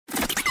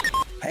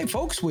Hey,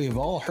 folks, we've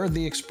all heard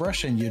the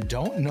expression, you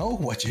don't know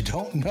what you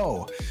don't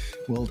know.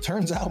 Well, it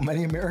turns out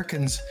many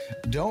Americans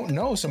don't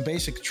know some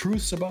basic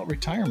truths about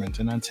retirement.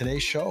 And on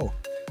today's show,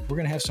 we're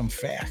going to have some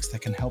facts that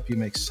can help you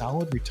make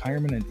solid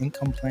retirement and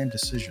income plan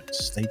decisions.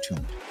 Stay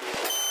tuned.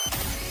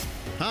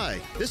 Hi,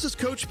 this is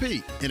Coach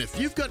Pete, and if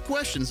you've got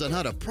questions on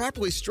how to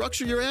properly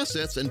structure your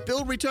assets and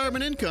build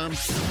retirement income,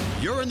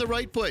 you're in the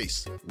right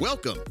place.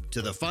 Welcome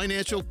to the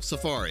Financial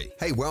Safari.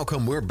 Hey,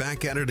 welcome. We're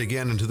back at it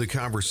again into the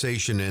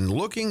conversation and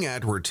looking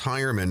at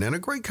retirement, and a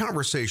great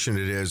conversation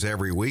it is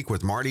every week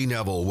with Marty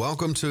Neville.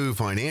 Welcome to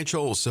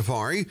Financial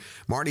Safari.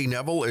 Marty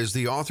Neville is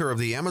the author of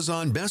the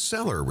Amazon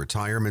bestseller,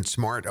 Retirement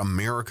Smart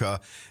America,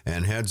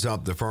 and heads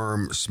up the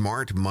firm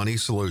Smart Money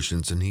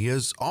Solutions, and he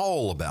is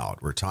all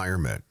about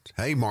retirement.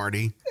 Hey,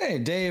 Marty. Hey,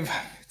 Dave.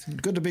 It's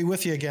good to be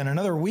with you again.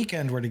 Another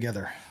weekend we're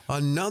together.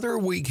 Another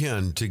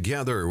weekend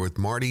together with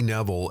Marty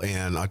Neville.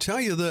 And I tell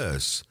you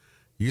this,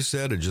 you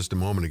said it just a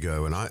moment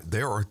ago, and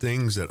there are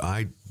things that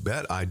I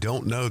bet I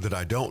don't know that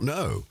I don't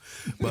know.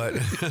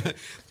 But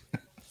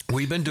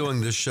we've been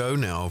doing this show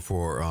now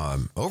for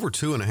over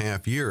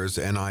 2.5 years,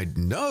 and I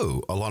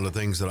know a lot of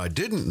things that I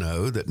didn't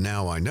know that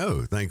now I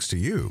know, thanks to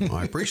you.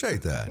 I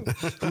appreciate that.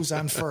 Who's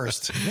on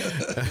first?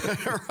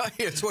 Right,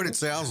 it's what it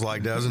sounds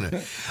like, doesn't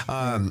it?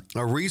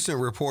 A recent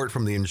report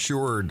from the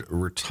Insured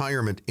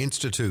Retirement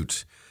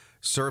Institute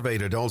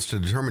surveyed adults to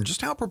determine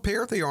just how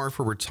prepared they are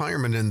for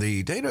retirement, and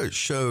the data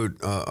showed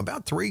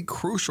about 3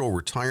 crucial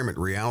retirement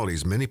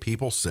realities many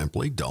people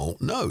simply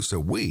don't know. So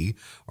we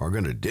are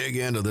going to dig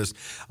into this.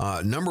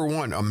 Number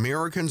 1,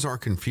 Americans are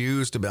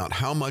confused about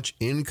how much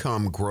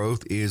income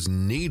growth is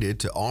needed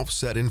to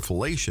offset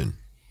inflation.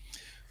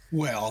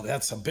 Well,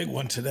 that's a big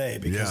one today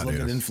because look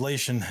at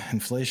inflation.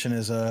 Inflation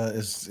is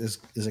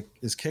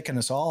kicking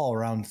us all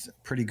around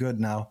pretty good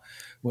now.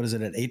 What is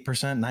it at 8%,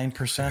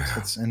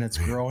 9%? It's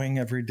growing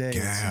every day.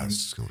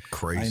 It's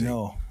crazy. I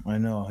know.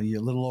 A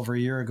little over a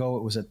year ago,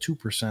 it was at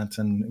 2%,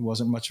 and it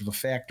wasn't much of a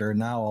factor.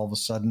 Now, all of a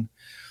sudden,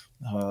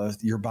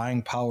 your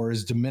buying power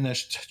is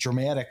diminished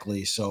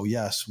dramatically. So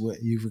yes,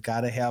 you've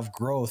got to have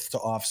growth to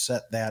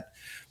offset that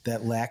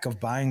lack of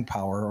buying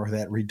power or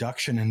that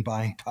reduction in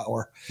buying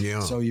power. Yeah.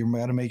 So you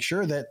got to make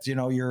sure that,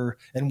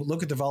 and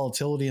look at the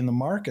volatility in the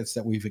markets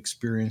that we've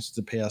experienced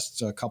the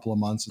past couple of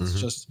months. It's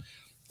just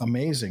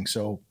amazing.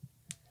 So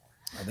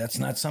that's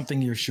not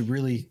something you should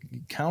really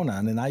count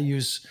on. And I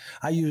use,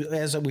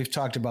 as we've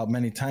talked about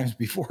many times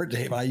before,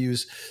 Dave, I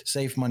use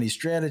safe money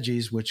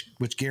strategies, which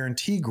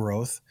guarantee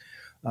growth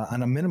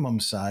on a minimum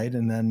side.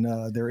 And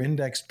then they're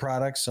indexed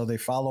products, so they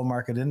follow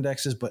market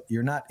indexes, but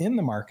you're not in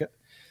the market.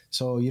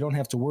 So you don't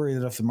have to worry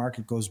that if the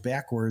market goes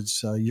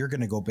backwards, you're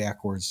going to go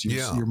backwards.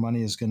 Your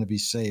money is going to be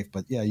safe.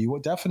 But yeah, you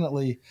would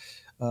definitely,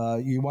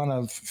 you want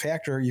to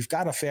factor, you've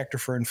got to factor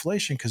for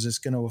inflation because it's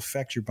going to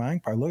affect your buying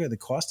power. Look at the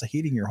cost of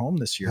heating your home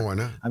this year. Oh, I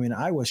know. I mean,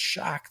 I was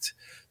shocked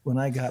when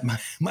I got my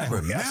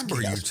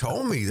Remember, you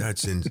told me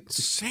that's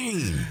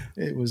insane.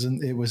 It was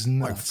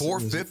nuts. Like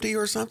 $450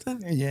 or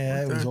something?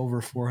 Yeah, it was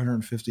over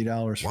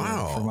 $450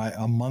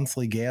 for a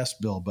monthly gas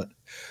bill. But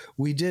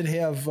we did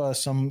have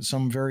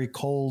some very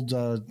cold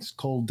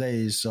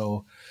days.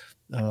 So,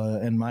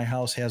 and my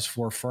house has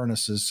 4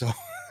 furnaces, so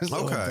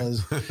okay.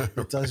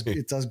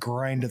 it does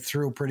grind it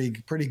through pretty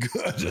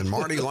good. And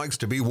Marty likes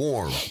to be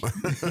warm.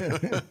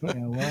 Yeah,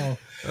 well,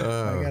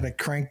 I got it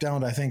cranked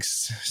down to, I think,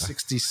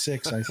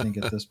 66, I think,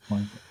 at this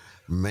point.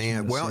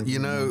 Man, well,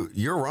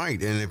 you're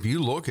right. And if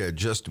you look at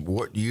just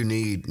what you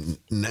need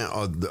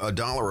now, a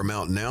dollar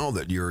amount now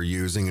that you're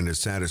using and is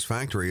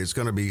satisfactory, it's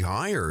going to be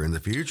higher in the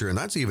future. And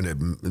that's even at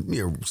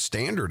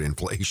standard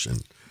inflation.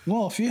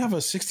 Well, if you have a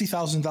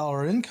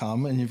 $60,000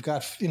 income and you've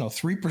got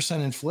 3%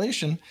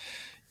 inflation,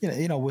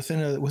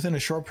 within a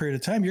short period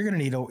of time, you're going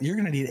to need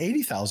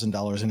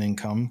 $80,000 in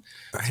income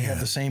to have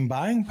the same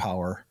buying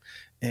power.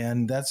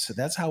 And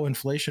that's how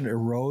inflation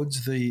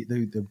erodes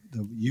the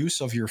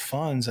use of your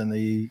funds and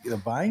the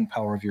buying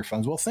power of your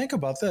funds. Well, think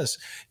about this.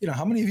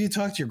 How many of you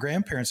talk to your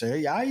grandparents and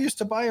say, I used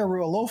to buy a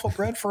loaf of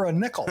bread for a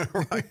nickel.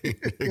 Right,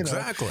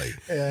 exactly.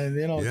 And,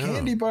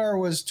 candy bar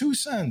was 2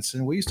 cents.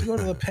 And we used to go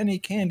to the penny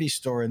candy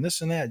store and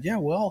this and that. Yeah,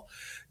 well,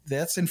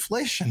 that's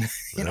inflation.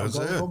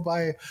 Go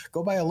buy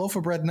a loaf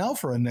of bread now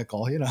for a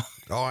nickel.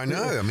 Oh, I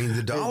know. I mean,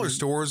 the dollar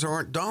stores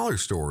aren't dollar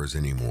stores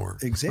anymore.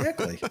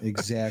 Exactly.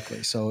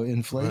 So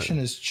inflation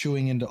is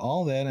chewing into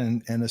all that,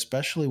 and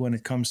especially when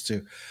it comes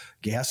to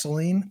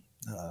gasoline,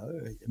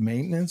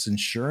 maintenance,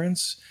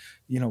 insurance.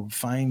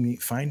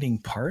 Finding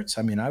parts.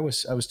 I mean, I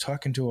was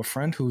talking to a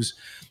friend who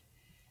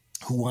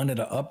wanted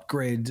to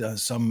upgrade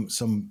some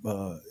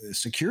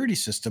security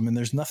system, and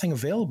there's nothing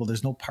available.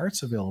 There's no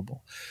parts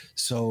available.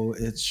 So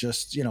it's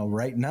just,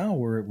 right now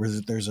where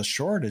there's a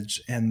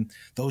shortage, and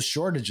those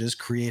shortages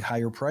create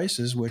higher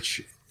prices,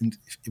 which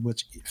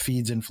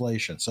feeds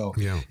inflation. So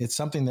it's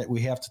something that we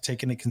have to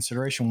take into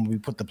consideration when we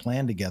put the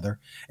plan together.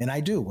 And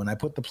I do. When I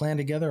put the plan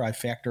together, I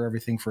factor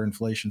everything for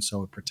inflation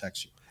so it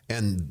protects you.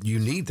 And you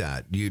need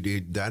that.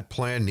 That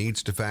plan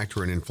needs to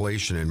factor in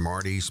inflation, and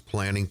Marty's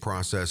planning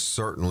process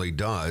certainly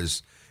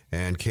does.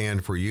 and can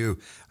for you.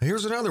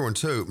 Here's another one,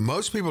 too.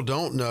 Most people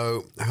don't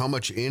know how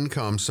much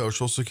income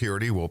Social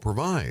Security will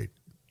provide.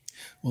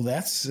 Well,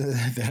 that's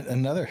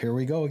another, here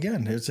we go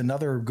again. It's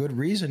another good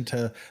reason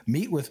to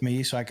meet with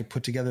me so I could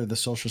put together the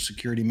Social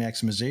Security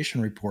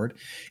Maximization Report,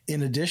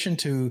 in addition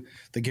to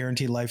the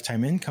Guaranteed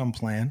Lifetime Income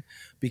Plan,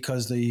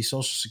 because the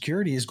Social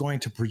Security is going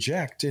to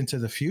project into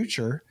the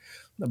future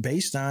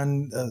based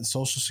on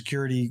Social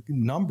Security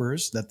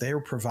numbers that they're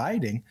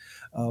providing,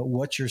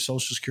 what your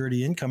Social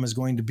Security income is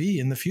going to be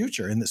in the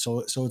future. And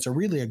so it's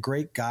really a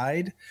great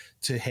guide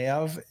to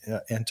have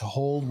and to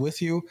hold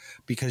with you,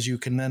 because you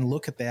can then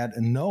look at that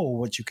and know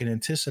what you can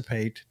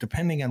anticipate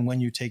depending on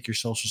when you take your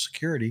Social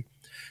Security.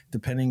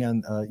 Depending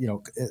on,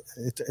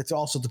 it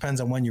also depends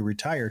on when you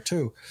retire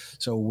too.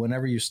 So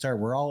whenever you start,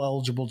 we're all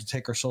eligible to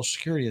take our Social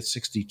Security at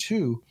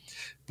 62.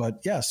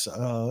 But yes,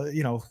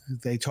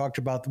 they talked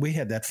about, we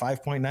had that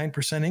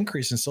 5.9%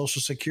 increase in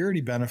Social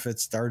Security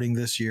benefits starting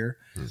this year,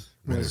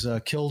 was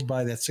killed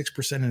by that 6%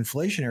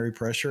 inflationary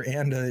pressure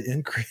and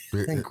an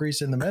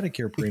increase in the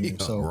Medicare premium.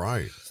 Yeah, so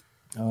right.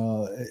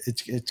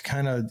 It's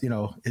kind of,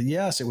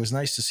 yes, it was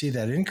nice to see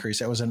that increase.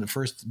 That was the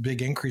first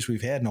big increase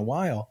we've had in a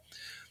while.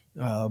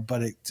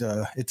 But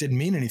it didn't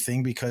mean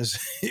anything because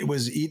it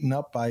was eaten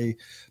up by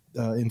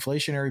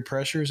inflationary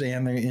pressures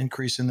and the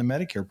increase in the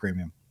Medicare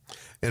premium.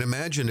 And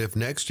imagine if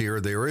next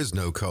year there is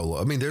no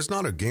COLA. I mean, there's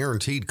not a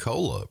guaranteed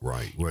COLA,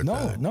 right?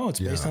 No, it's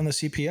based on the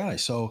CPI.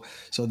 So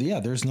yeah,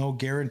 there's no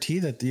guarantee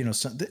that,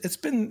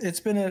 it's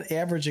been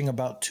averaging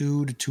about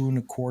 2 to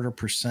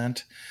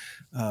 2.25%.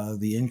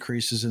 The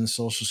increases in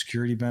Social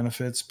Security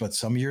benefits, but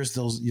some years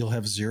you'll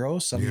have zero.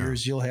 Some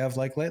years you'll have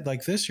like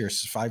this year,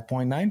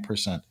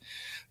 5.9%.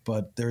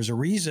 But there's a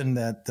reason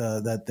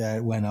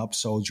that went up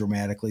so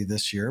dramatically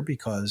this year,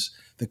 because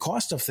the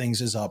cost of things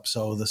is up.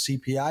 So the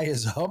CPI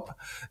is up.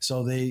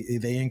 So they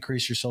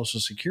increase your Social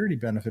Security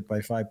benefit by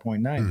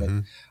 5.9. Mm-hmm.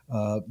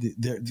 But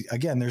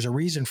again, there's a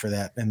reason for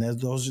that. And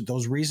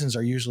those reasons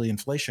are usually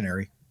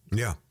inflationary.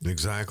 Yeah,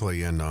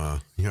 exactly. And,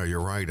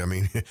 you're right. I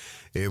mean,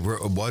 it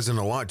wasn't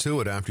a lot to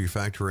it after you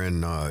factor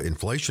in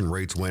inflation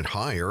rates went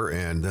higher,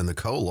 and then the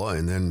COLA,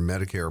 and then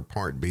Medicare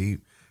Part B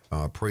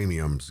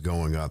premiums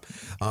going up.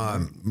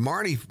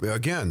 Marty,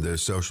 again, the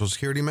Social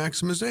Security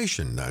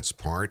maximization, that's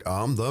part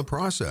of the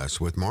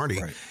process with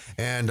Marty. Right.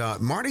 And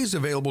Marty's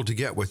available to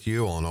get with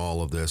you on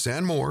all of this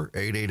and more.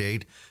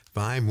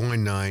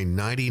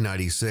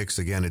 888-519-9096.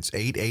 Again, it's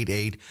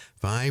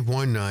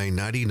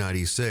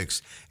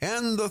 888-519-9096.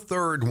 And the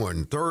third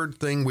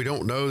thing we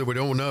don't know that we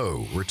don't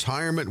know,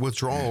 retirement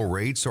withdrawal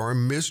rates are a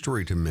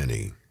mystery to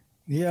many.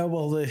 Yeah,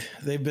 well,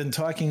 they've been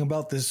talking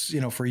about this,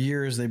 for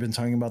years. They've been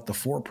talking about the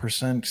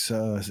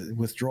 4%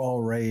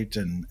 withdrawal rate,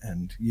 and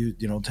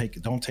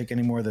don't take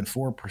any more than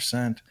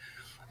 4%.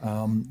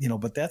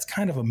 But that's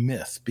kind of a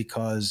myth,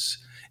 because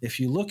if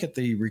you look at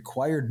the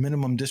required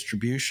minimum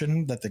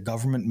distribution that the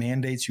government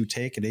mandates you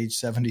take at age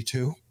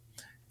 72,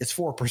 it's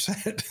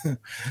 4%.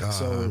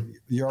 So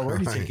you're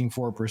already taking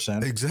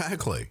 4%.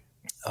 Exactly.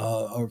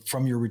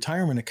 From your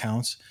retirement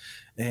accounts.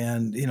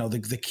 And,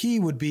 the key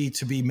would be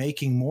to be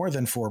making more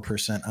than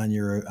 4%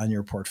 on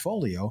your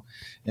portfolio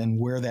and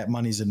where that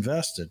money's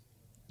invested.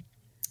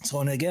 So,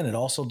 and again, it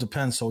also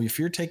depends. So if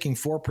you're taking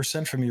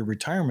 4% from your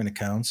retirement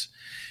accounts,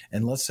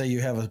 and let's say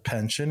you have a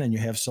pension and you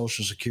have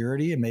Social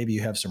Security, and maybe you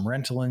have some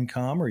rental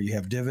income, or you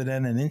have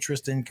dividend and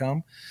interest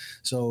income.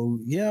 So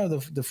yeah, the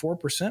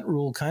 4%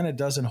 rule kind of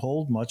doesn't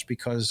hold much,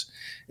 because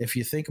if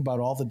you think about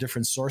all the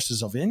different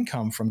sources of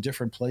income from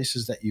different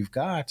places that you've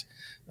got,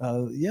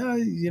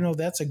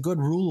 that's a good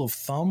rule of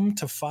thumb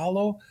to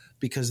follow,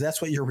 because that's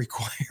what you're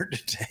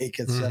required to take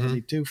at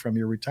 72 from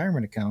your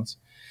retirement accounts.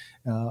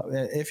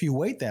 If you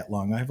wait that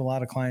long, I have a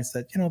lot of clients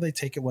that, they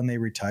take it when they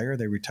retire.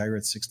 They retire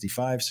at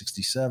 65,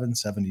 67,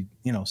 70,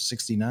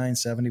 69,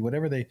 70,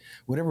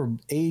 whatever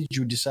age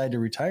you decide to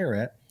retire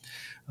at,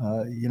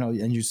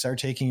 and you start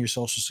taking your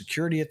Social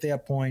Security at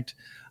that point.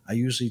 I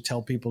usually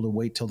tell people to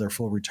wait till their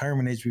full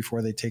retirement age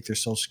before they take their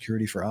Social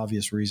Security, for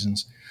obvious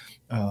reasons.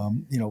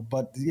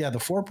 But yeah, the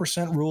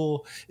 4%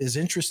 rule is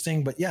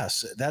interesting. But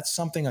yes, that's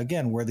something,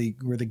 again, where the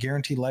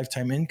Guaranteed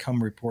Lifetime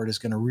Income Report is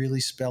going to really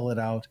spell it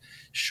out,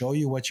 show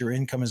you what your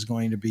income is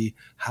going to be,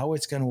 how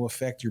it's going to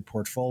affect your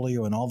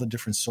portfolio and all the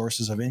different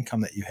sources of income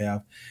that you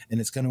have.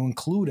 And it's going to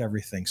include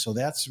everything. So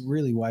that's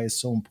really why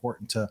it's so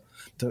important to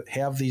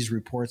have these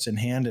reports in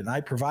hand. And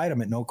I provide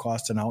them at no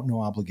cost and no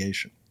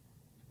obligation.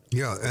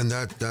 Yeah, and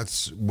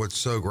that's what's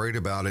so great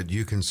about it.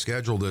 You can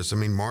schedule this. I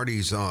mean,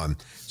 Marty's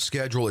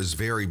schedule is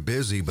very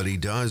busy, but he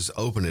does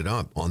open it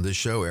up on this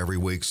show every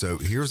week. So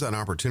here's that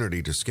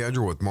opportunity to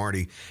schedule with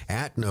Marty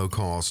at no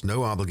cost,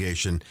 no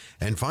obligation,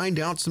 and find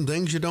out some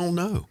things you don't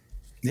know.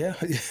 Yeah,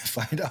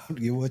 find out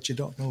what you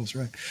don't know is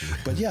right.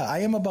 But yeah, I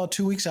am about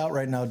 2 weeks out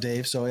right now,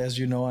 Dave. So as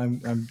you know,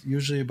 I'm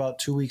usually about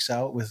 2 weeks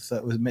out with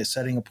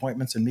setting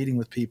appointments and meeting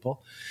with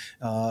people.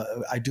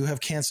 I do have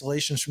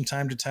cancellations from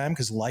time to time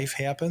because life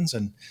happens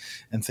and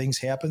things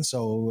happen.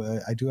 So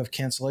I do have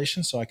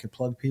cancellations, so I could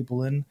plug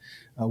people in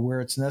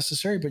where it's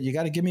necessary. But you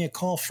got to give me a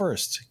call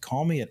first.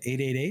 Call me at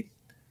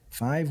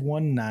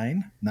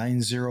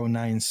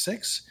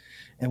 888-519-9096.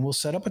 And we'll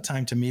set up a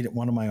time to meet at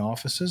one of my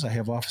offices. I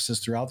have offices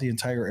throughout the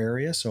entire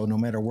area, so no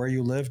matter where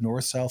you live,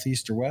 north, south,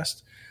 east, or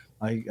west,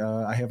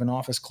 I have an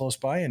office close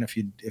by. And if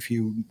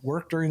you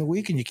work during the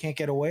week and you can't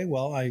get away,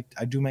 well, I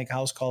do make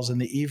house calls in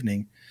the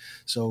evening.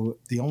 So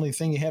the only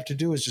thing you have to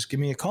do is just give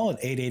me a call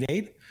at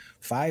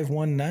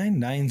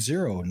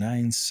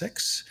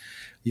 888-519-9096.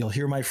 You'll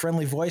hear my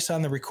friendly voice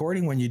on the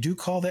recording. When you do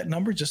call that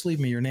number, just leave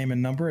me your name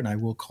and number, and I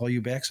will call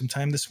you back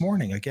sometime this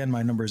morning. Again,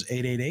 my number is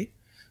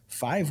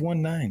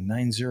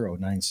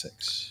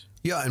 888-519-9096.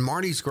 Yeah, and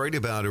Marty's great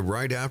about it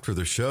right after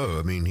the show.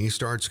 I mean, he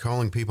starts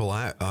calling people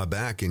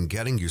back and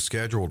getting you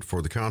scheduled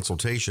for the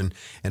consultation,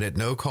 and at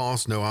no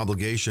cost, no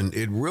obligation.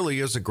 It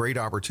really is a great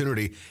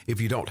opportunity if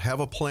you don't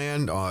have a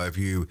plan, if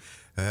you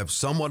have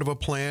somewhat of a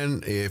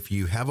plan, if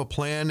you have a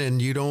plan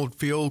and you don't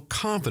feel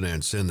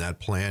confidence in that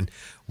plan,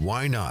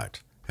 why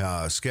not?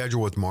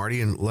 Schedule with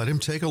Marty and let him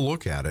take a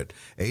look at it.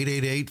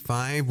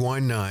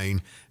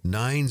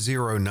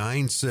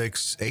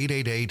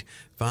 888-519-9096,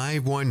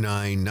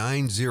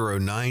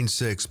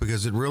 888-519-9096,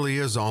 because it really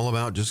is all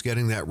about just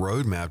getting that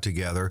roadmap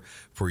together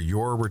for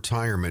your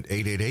retirement.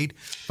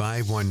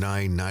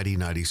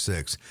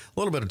 888-519-9096. A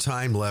little bit of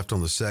time left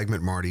on the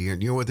segment, Marty.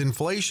 And, with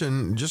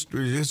inflation,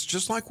 it's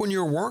just like when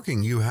you're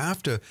working, you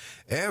have to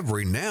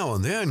every now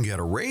and then get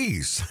a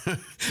raise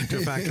to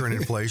factor in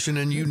inflation,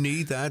 and you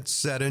need that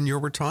set in your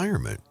retirement.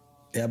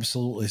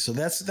 Absolutely. So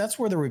that's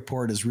where the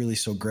report is really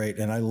so great.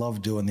 And I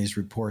love doing these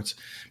reports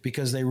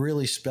because they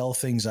really spell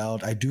things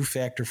out. I do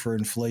factor for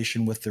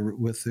inflation with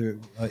the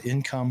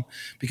income,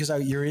 because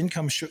your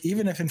income,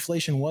 even if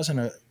inflation wasn't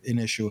an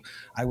issue,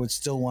 I would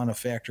still want to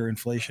factor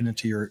inflation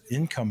into your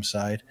income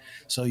side.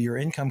 So your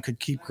income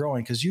could keep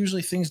growing, because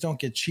usually things don't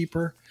get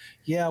cheaper.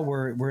 Yeah,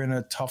 we're in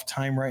a tough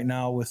time right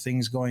now with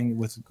things going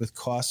with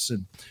costs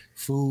and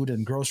food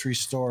and grocery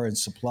store and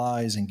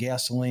supplies and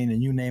gasoline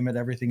and you name it.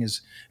 Everything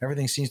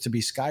seems to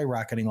be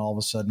skyrocketing all of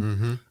a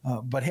sudden.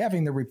 Mm-hmm. But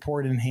having the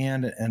report in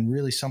hand and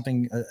really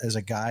something as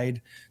a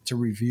guide to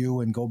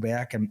review and go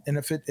back and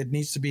if it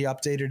needs to be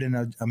updated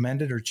and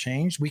amended or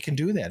changed, we can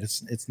do that.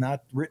 It's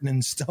not written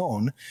in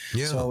stone.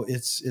 Yeah. So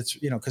it's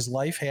because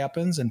life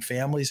happens and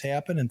families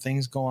happen and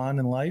things go on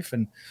in life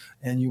and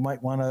you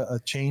might want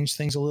to change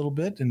things a little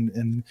bit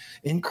and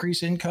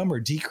increase income or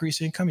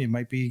decrease income. You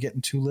might be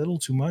getting too little,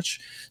 too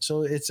much.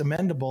 So it's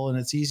amendable and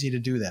it's easy to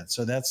do that.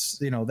 So that's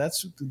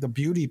the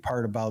beauty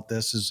part about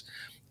this is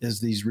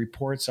these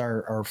reports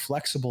are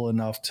flexible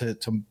enough to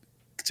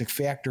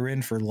factor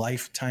in for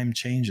lifetime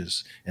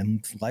changes,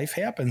 and life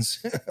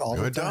happens all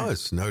the time. It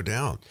does, no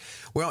doubt.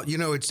 Well,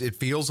 it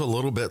feels a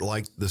little bit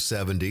like the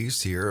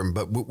 70s here,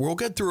 but we'll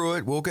get through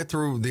it. We'll get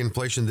through the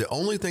inflation. The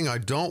only thing I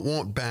don't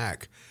want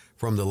back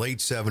from the late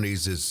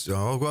 70s is,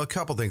 a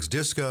couple things.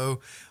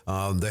 Disco,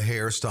 the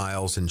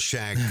hairstyles, and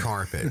shag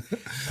carpet.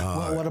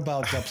 Well, what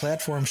about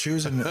platform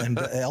shoes and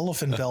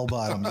elephant bell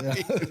bottoms?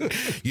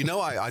 Yeah.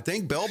 I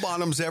think bell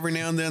bottoms every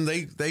now and then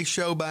they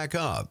show back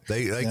up.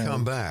 They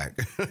come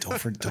back.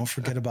 Don't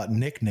forget about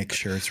Nick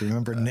shirts.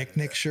 Remember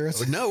Nick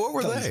shirts? No, what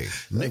were they?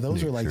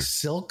 Those were like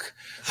silk,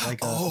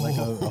 like a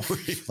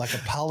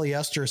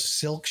polyester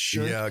silk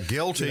shirt. Yeah,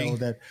 guilty.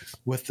 That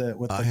with the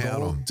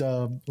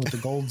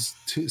gold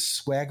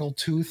swaggle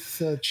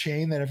tooth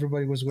chain that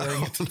everybody was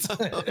wearing at the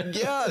time.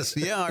 Yes,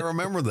 I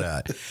remember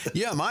that.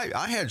 Yeah,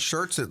 I had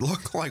shirts that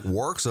looked like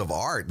works of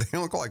art. They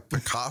look like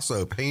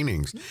Picasso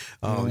paintings.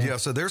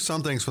 So there's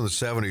some things from the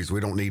 70s we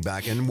don't need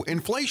back, and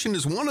inflation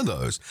is one of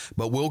those.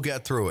 But we'll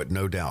get through it,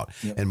 no doubt.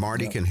 Yep. And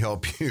Marty can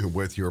help you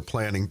with your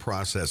planning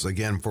process.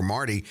 Again, for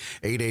Marty,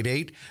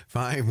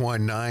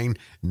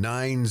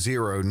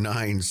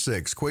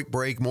 888-519-9096. Quick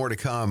break, more to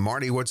come.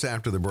 Marty, what's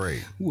after the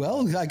break?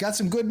 Well, I got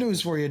some good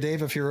news for you,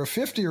 Dave. If you're a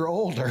 50 or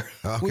older,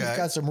 we've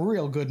got some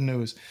real good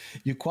news.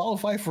 You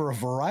qualify for a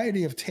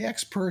variety of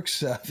tax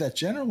perks that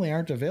generally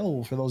aren't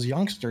available for those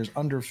youngsters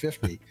under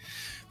 50.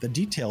 The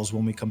details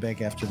when we come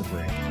back after the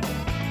break.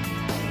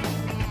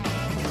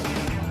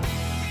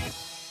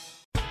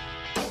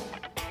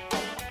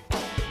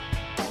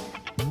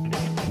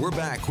 We're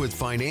back with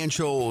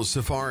Financial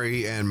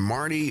Safari and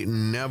Marty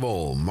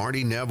Neville.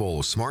 Marty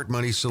Neville, Smart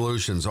Money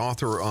Solutions,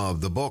 author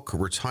of the book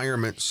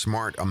Retirement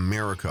Smart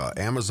America,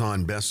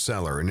 Amazon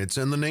bestseller. And it's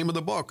in the name of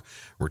the book,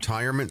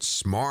 Retirement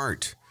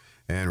Smart,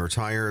 and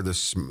retire the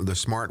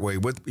smart way.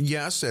 With,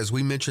 yes, as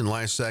we mentioned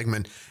last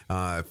segment,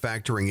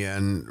 factoring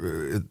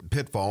in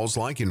pitfalls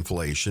like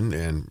inflation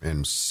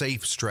and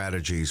safe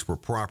strategies for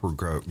proper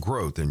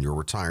growth in your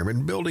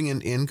retirement, building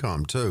an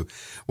income too.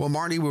 Well,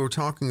 Marty, we were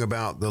talking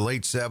about the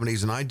late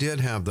 70s, and I did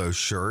have those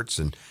shirts,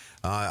 and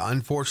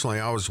unfortunately,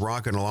 I was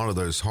rocking a lot of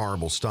those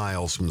horrible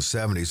styles from the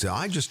 70s.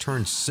 I just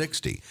turned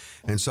 60,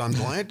 and so I'm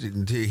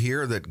glad to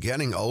hear that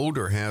getting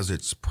older has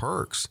its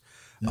perks.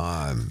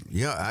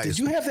 Did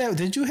you have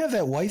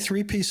that white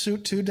 3-piece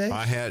suit too, Dave?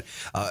 I had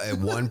at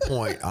one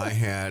point I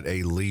had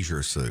a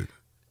leisure suit,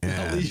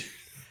 and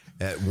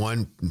at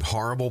one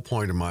horrible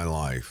point in my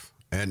life,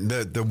 And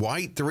the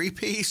white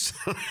three-piece,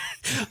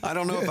 I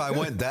don't know if I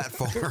went that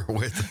far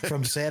with it.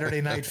 From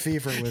Saturday Night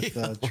Fever with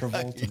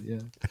Travolta.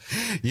 Yeah.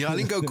 Yeah, I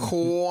didn't go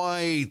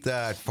quite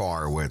that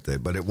far with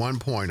it, but at one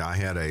point I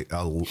had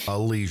a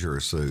leisure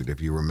suit,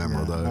 if you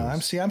remember those.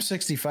 No, I'm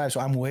 65,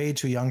 so I'm way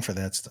too young for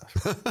that stuff.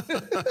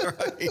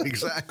 Right,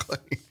 exactly.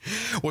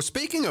 Well,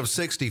 speaking of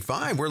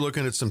 65, we're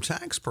looking at some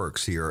tax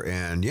perks here,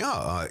 and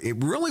it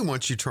really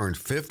once you turn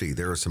 50,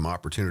 there are some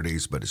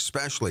opportunities, but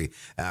especially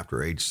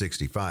after age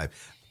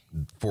 65.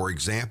 For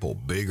example,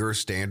 bigger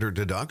standard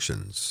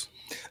deductions.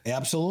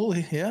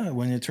 Absolutely. Yeah.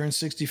 When you turn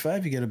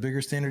 65, you get a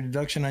bigger standard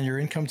deduction on your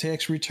income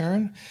tax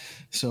return.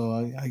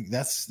 So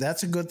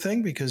that's a good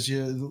thing because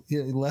you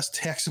less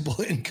taxable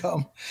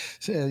income.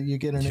 So you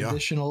get an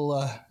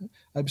additional,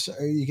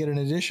 you get an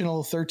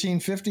additional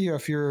 $1,350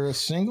 if you're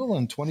single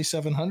and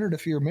 $2,700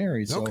 if you're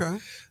married. So, okay.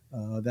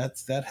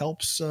 That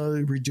helps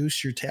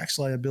reduce your tax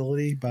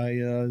liability by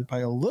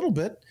a little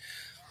bit,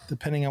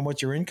 depending on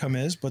what your income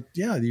is. But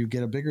yeah, you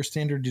get a bigger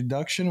standard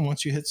deduction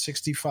once you hit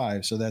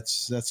 65. So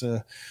that's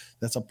a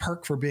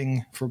perk for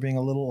being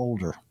a little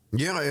older.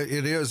 Yeah,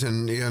 it is.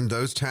 And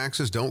those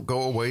taxes don't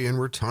go away in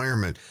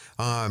retirement.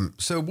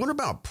 So what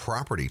about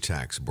property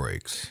tax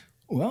breaks?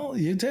 Well,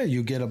 you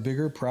get a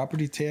bigger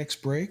property tax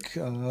break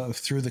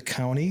through the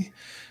county.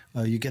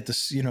 You get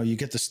this, you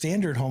get the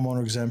standard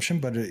homeowner exemption,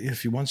 but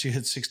once you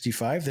hit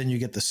 65, then you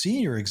get the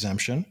senior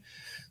exemption.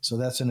 So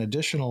that's an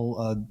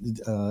additional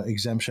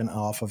exemption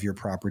off of your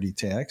property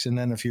tax. And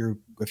then if you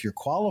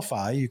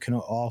qualify, you can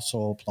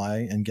also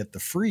apply and get the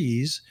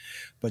freeze,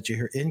 but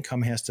your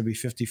income has to be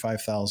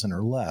 $55,000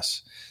 or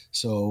less.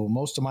 So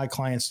most of my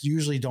clients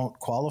usually don't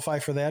qualify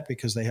for that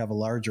because they have a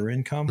larger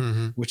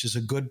income, which is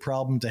a good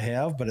problem to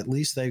have. But at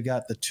least they've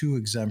got the two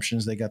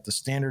exemptions. They got the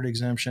standard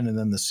exemption and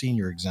then the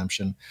senior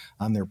exemption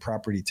on their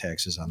property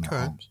taxes on their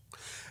homes.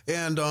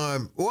 And,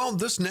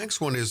 this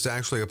next one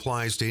actually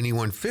applies to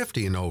anyone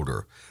 50 and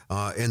older,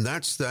 and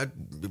that's that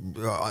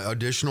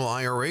additional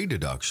IRA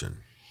deduction.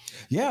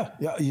 Yeah,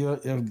 you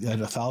at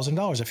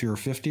 $1,000. If you're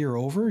 50 or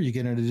over, you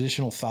get an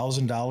additional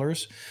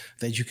 $1,000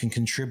 that you can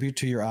contribute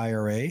to your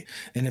IRA.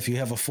 And if you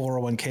have a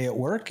 401k at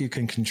work, you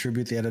can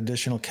contribute that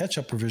additional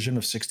catch-up provision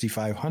of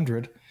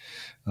 $6,500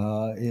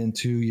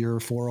 into your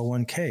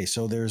 401k.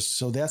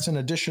 So that's an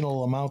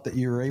additional amount that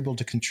you're able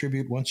to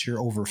contribute once you're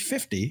over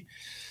 50.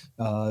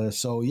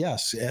 So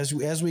yes,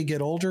 as we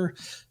get older,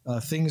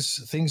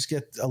 things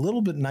get a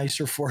little bit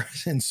nicer for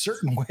us in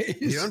certain ways.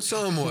 Yeah, in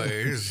some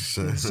ways.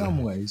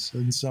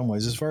 in some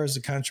ways, as far as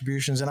the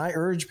contributions. And I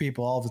urge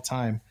people all the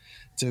time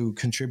to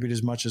contribute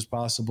as much as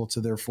possible to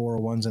their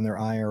 401s and their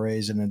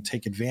IRAs, and then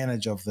take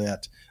advantage of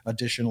that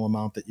additional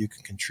amount that you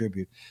can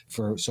contribute.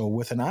 So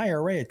with an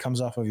IRA, it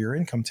comes off of your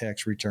income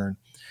tax return.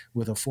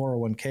 With a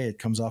 401k, it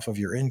comes off of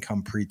your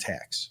income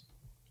pre-tax.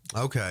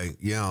 Okay,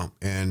 yeah,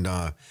 and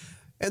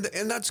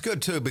that's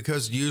good too,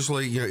 because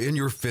usually in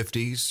your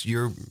 50s,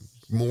 you're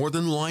more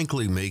than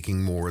likely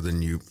making more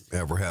than you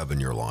ever have in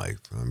your life.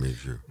 I mean,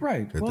 you're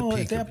right. Well,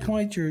 at that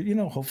point,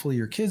 hopefully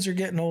your kids are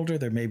getting older.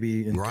 They may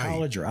be in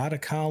college or out of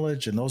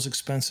college, and those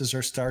expenses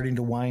are starting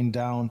to wind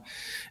down,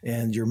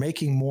 and you're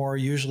making more.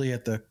 Usually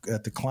at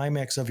the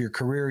climax of your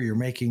career, you're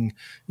making,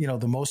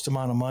 the most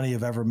amount of money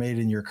you've ever made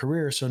in your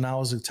career. So now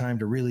is the time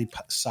to really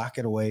sock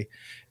it away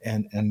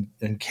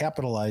and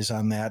capitalize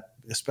on that,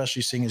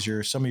 especially seeing as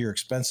some of your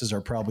expenses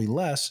are probably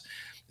less.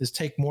 Is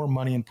take more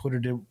money and put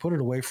it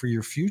away for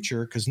your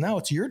future, because now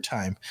it's your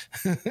time.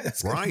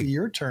 It's going to be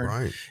your turn.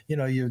 Right.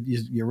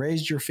 You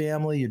raised your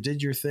family, you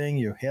did your thing,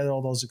 you had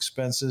all those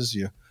expenses,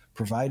 you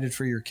provided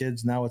for your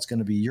kids. Now it's going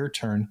to be your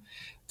turn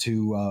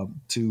to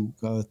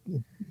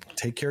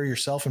take care of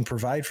yourself and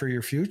provide for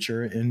your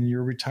future in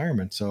your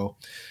retirement. So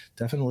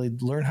definitely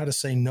learn how to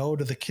say no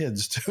to the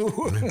kids too.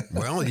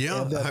 Well,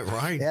 yeah,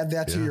 right. Add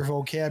that to your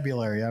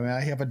vocabulary. I mean,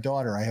 I have a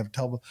daughter.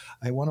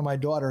 One of my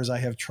daughters, I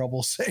have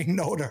trouble saying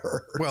no to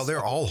her. Well,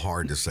 they're all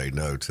hard to say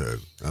no to.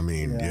 I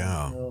mean,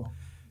 Well,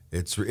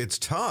 it's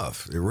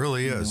tough. It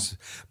really is.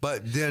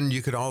 But then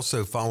you could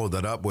also follow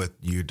that up with,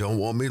 you don't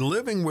want me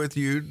living with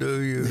you,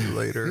 do you,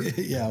 later?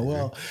 Yeah,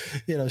 well,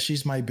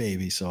 she's my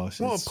baby, so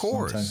of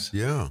course.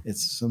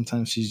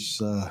 Sometimes she's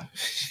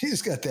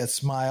got that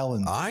smile,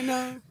 and I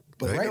know.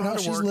 But right now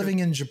she's living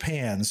in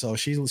Japan, so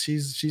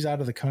she's out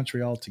of the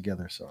country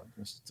altogether. So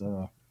just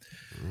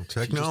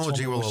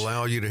technology will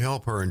allow you to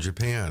help her in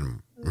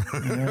Japan.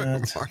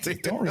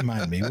 Don't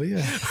remind me, will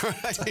you?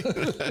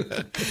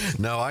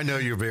 No, I know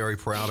you're very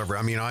proud of her.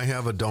 I mean, I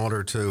have a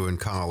daughter too in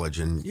college,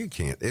 and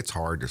it's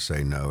hard to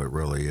say no. It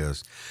really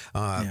is.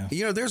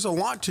 There's a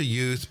lot to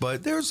youth,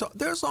 but there's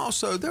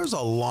also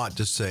a lot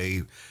to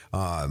say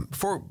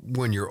for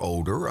when you're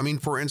older. I mean,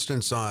 for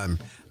instance,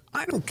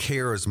 I don't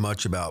care as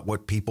much about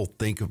what people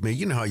think of me.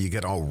 You know how you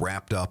get all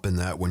wrapped up in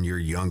that when you're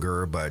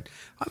younger, but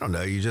I don't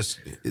know.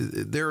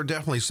 There are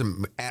definitely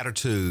some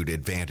attitude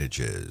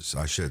advantages,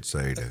 I should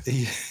say, to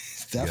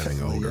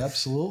getting older.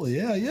 Absolutely.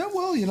 Yeah.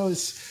 Well,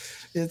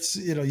 it's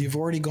you've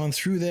already gone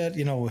through that,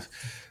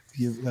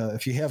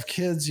 if you have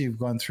kids, you've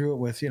gone through it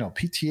with,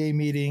 PTA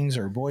meetings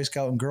or Boy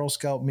Scout and Girl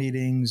Scout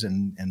meetings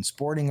and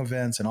sporting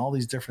events and all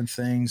these different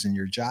things. And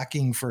you're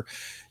jockeying for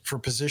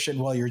position.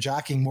 Well, you're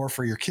jockeying more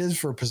for your kids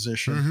for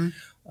position,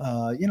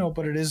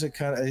 but it is a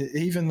kind of,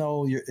 even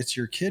though it's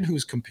your kid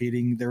who's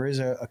competing, there is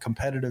a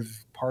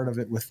competitive part of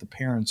it with the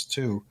parents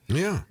too.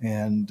 Yeah.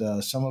 And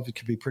some of it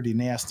can be pretty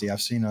nasty.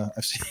 I've seen a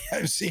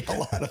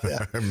lot of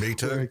that. Me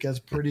too. Where it gets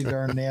pretty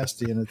darn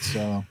nasty, and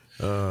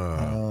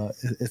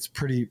it's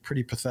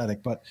pretty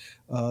pathetic. But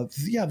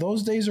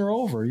those days are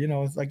over.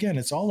 Again,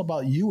 it's all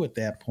about you at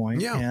that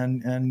point. Yeah.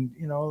 And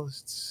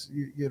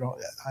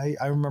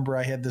I remember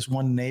I had this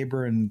one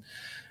neighbor, and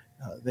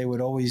they would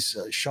always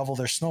shovel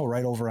their snow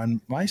right over on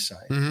my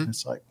side. And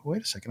it's like,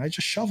 wait a second, I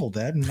just shoveled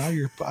that, and now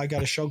I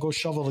got to go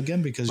shovel it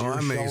again because you're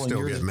I may shoveling.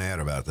 still get mad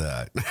about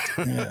that.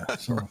 Yeah.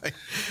 So, Right.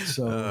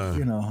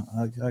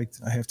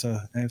 I have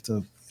to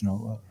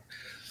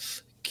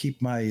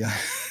keep my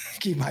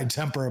keep my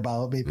temper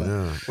about me. But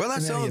well,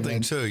 that's the other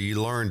thing too.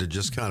 You learn to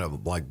just kind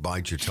of like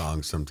bite your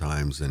tongue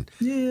sometimes, and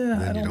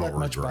I don't let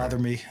much bother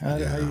me.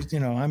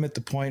 I'm at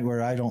the point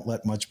where I don't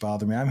let much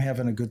bother me. I'm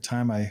having a good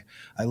time. I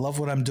love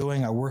what I'm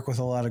doing. I work with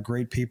a lot of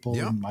great people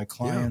and my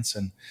clients,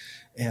 and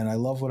I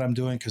love what I'm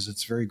doing because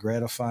it's very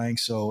gratifying.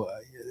 So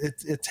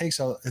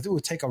it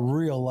would take a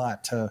real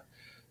lot to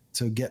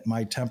get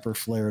my temper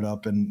flared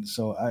up, and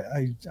so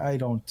I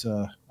don't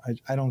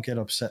get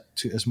upset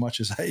as much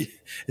as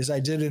I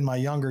did in my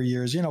younger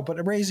years,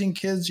 but raising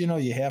kids,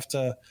 you have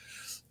to,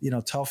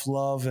 tough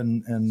love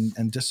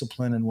and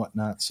discipline and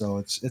whatnot. So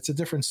it's a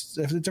different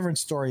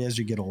story as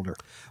you get older.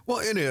 Well,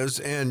 it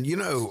is. And,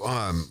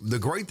 the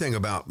great thing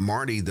about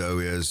Marty, though,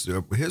 is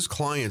his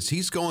clients,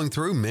 he's going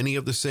through many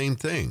of the same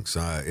things,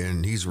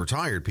 and he's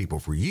retired people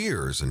for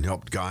years and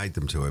helped guide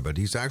them to it. But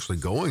he's actually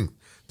going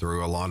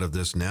through a lot of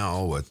this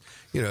now with,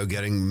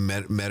 getting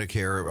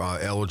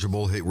Medicare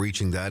eligible,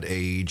 reaching that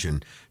age,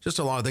 and just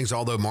a lot of things.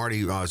 Although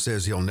Marty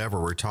says he'll never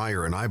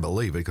retire, and I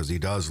believe it because he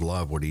does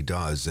love what he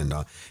does, and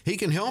he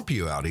can help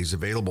you out. He's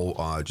available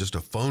just a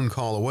phone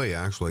call away,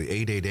 actually,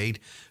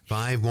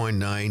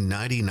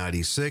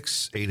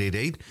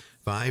 888-519-9096,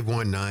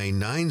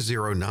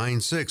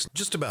 888-519-9096.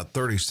 Just about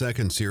 30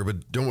 seconds here,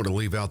 but don't want to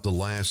leave out the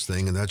last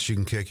thing, and that's you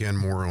can kick in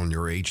more on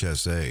your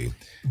HSA.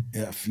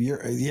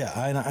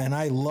 And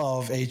I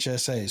love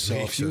HSA. So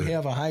if you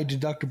have a high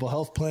deductible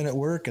health plan at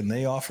work and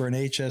they offer an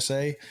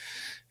HSA,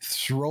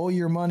 throw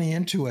your money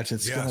into it.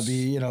 It's going to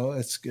be,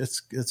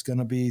 it's going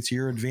to be to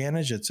your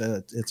advantage. It's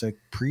a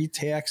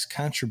pre-tax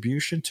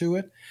contribution to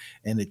it,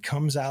 and it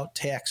comes out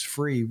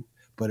tax-free,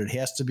 but it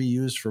has to be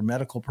used for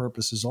medical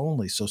purposes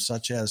only. So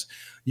such as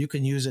you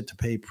can use it to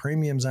pay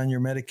premiums on your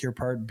Medicare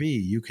Part B.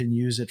 You can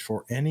use it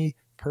for any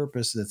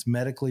purpose that's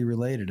medically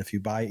related. If you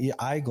buy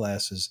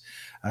eyeglasses,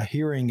 a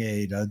hearing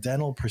aid, a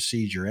dental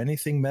procedure,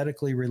 anything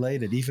medically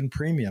related, even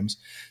premiums.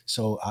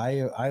 So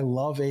I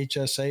love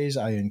HSAs.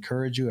 I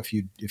encourage you, if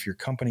your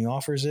company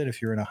offers it,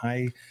 if you're in a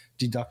high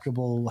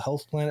deductible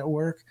health plan at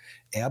work,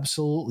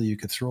 absolutely, you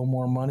could throw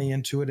more money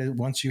into it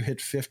once you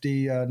hit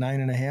 59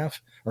 and a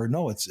half. Or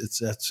no, I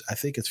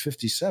think it's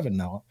 57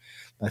 now.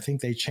 I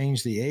think they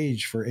changed the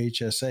age for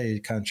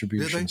HSA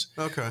contributions. Did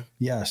they? Okay.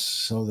 Yes.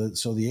 So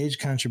the age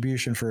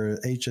contribution for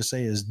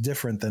HSA is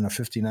different than a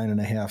 59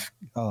 and a half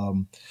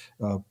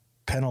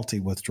penalty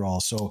withdrawal.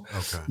 So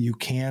you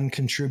can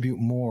contribute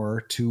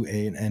more to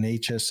an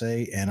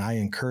HSA, and I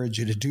encourage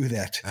you to do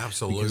that.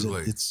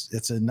 Absolutely.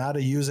 It's not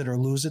a use it or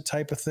lose it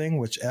type of thing,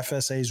 which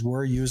FSAs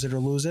were use it or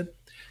lose it.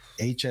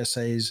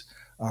 HSAs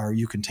are,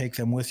 you can take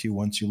them with you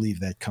once you leave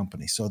that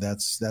company. So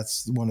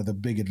that's one of the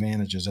big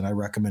advantages, and I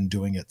recommend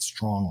doing it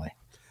strongly.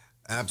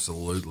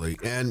 Absolutely.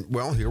 And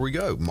well, here we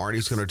go.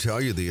 Marty's going to tell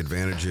you the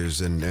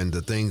advantages and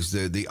the things,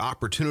 the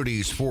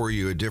opportunities for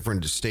you at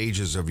different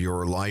stages of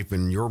your life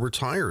and your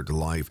retired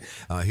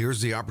life. Here's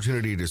the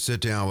opportunity to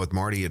sit down with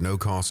Marty at no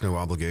cost, no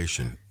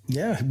obligation.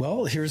 Yeah,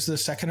 well, here's the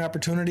second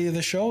opportunity of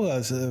the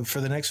show.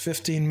 For the next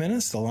 15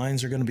 minutes, the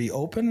lines are going to be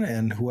open,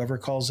 and whoever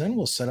calls in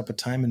will set up a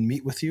time and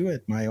meet with you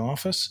at my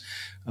office.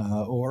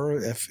 Or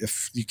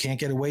if you can't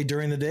get away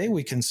during the day,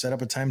 we can set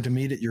up a time to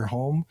meet at your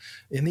home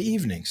in the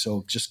evening.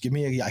 So just give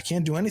me I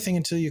can't do anything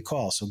until you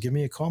call. So give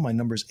me a call. My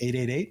number is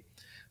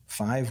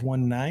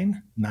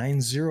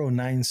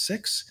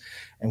 888-519-9096.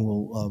 And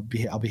I'll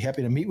be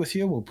happy to meet with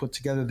you. We'll put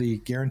together the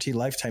Guaranteed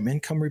Lifetime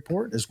Income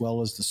Report as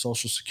well as the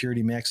Social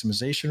Security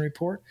Maximization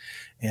Report,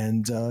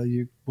 and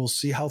we'll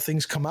see how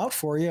things come out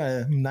for you.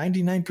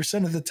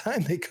 99% of the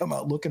time, they come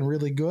out looking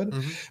really good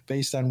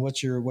based on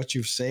what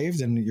you've saved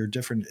and your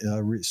different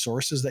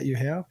resources that you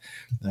have,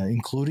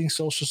 including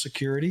Social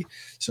Security.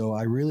 So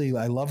I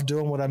love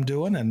doing what I'm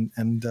doing,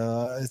 and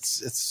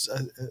it's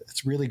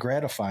really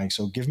gratifying.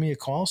 So give me a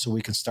call so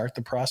we can start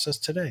the process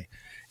today.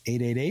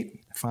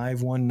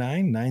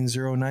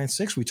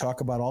 888-519-9096. We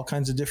talk about all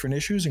kinds of different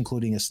issues,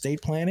 including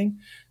estate planning,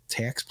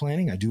 tax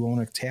planning. I do own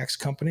a tax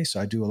company, so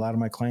I do a lot of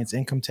my clients'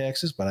 income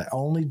taxes, but I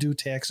only do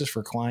taxes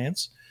for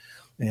clients,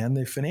 and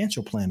the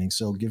financial planning.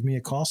 So give me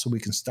a call so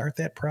we can start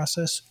that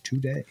process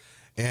today.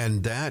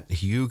 And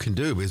that you can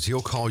do because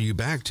he'll call you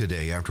back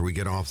today after we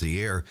get off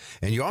the air.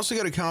 And you also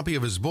get a copy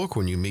of his book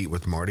when you meet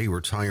with Marty,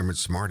 Retirement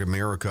Smart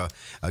America.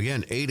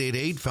 Again,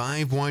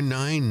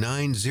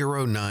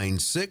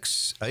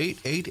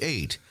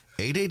 888-519-9096,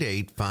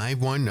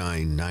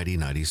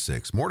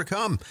 888-519-9096. More to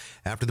come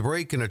after the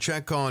break and a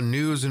check on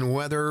news and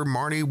weather.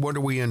 Marty, what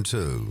are we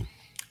into?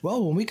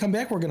 Well, when we come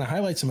back, we're going to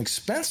highlight some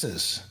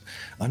expenses,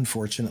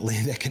 unfortunately,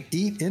 that can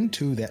eat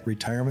into that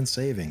retirement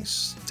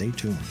savings. Stay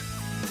tuned.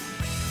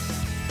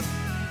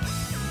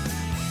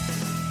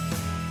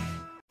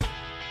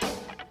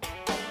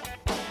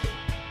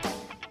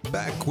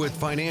 Back with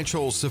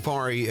Financial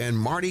Safari and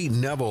Marty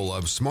Neville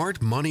of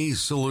Smart Money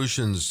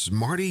Solutions.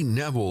 Marty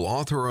Neville,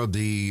 author of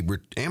the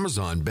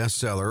Amazon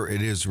bestseller,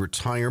 it is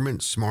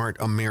Retirement Smart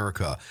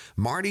America.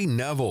 Marty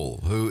Neville,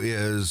 who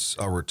is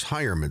a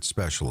retirement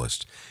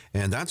specialist.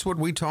 And that's what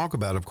we talk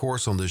about, of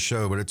course, on this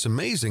show. But it's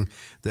amazing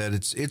that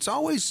it's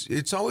always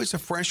a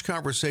fresh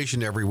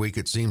conversation every week,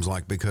 it seems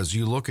like, because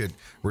you look at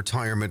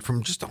retirement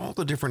from just all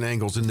the different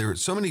angles, and there are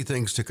so many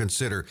things to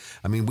consider.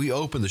 I mean, we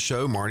open the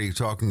show, Marty,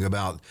 talking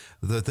about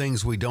the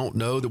things we don't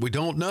know that we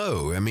don't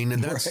know. I mean,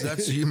 and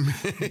that's you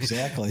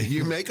exactly.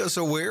 You make us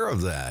aware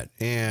of that,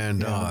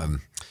 and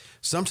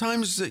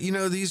sometimes,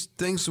 these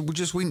things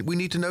we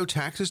need to know.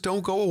 Taxes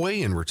don't go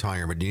away in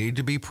retirement. You need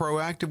to be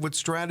proactive with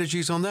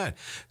strategies on that.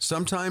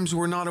 Sometimes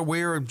we're not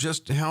aware of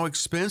just how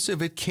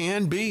expensive it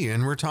can be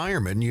in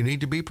retirement, and you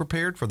need to be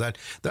prepared for that.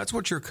 That's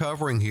what you're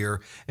covering here,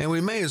 and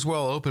we may as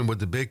well open with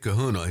the big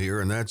kahuna here,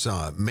 and that's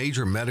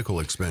major medical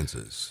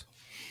expenses.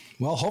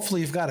 Well, hopefully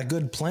you've got a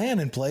good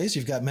plan in place.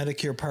 You've got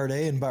Medicare Part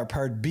A and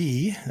Part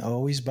B.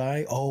 Always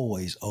buy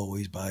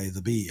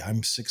the B.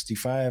 I'm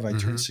 65. I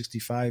turned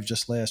 65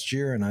 just last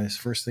year, and the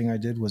first thing I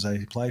did was I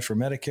applied for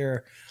Medicare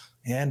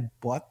and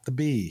bought the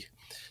B.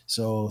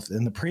 So,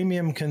 and the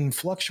premium can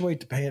fluctuate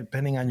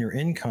depending on your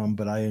income,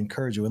 but I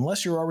encourage you,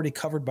 unless you're already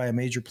covered by a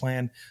major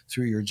plan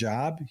through your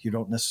job, you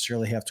don't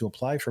necessarily have to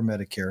apply for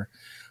Medicare.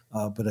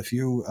 But if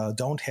you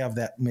don't have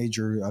that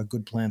major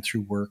good plan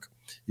through work,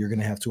 you're going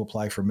to have to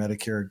apply for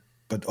Medicare.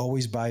 But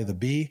always buy the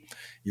B.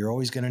 You're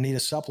always going to need a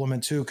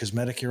supplement too, because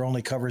Medicare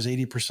only covers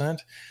 80%.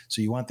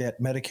 So you want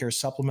that Medicare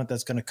supplement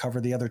that's going to cover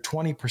the other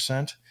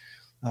 20%.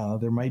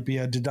 There might be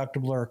a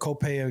deductible or a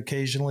copay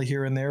occasionally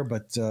here and there,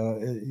 but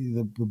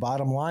the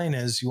bottom line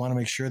is you want to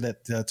make sure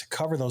that to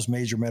cover those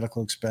major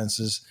medical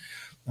expenses,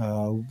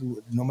 no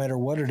matter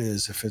what it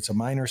is, if it's a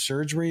minor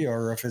surgery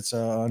or if it's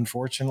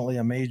unfortunately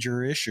a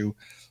major issue,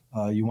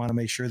 you want to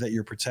make sure that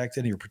you're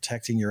protected, you're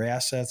protecting your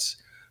assets.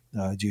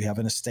 Do you have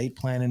an estate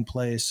plan in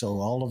place? So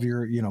all of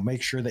your,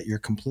 make sure that you're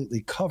completely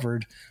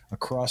covered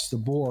across the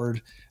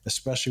board,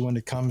 especially when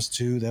it comes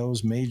to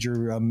those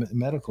major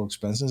medical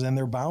expenses. And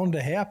they're bound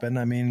to happen.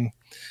 I mean,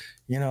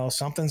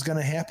 something's going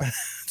to happen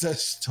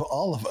to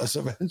all of us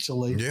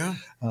eventually. Yeah.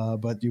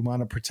 But you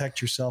want to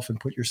protect yourself and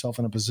put yourself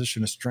in a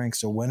position of strength.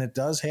 So when it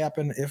does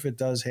happen, if it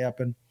does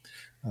happen,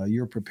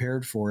 you're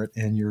prepared for it,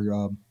 and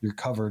you're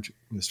covered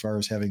as far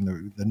as having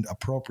the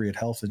appropriate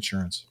health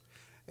insurance.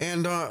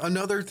 And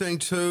another thing,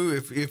 too,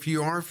 if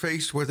you are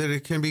faced with it,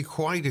 it can be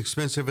quite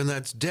expensive, and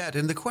that's debt.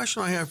 And the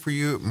question I have for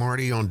you,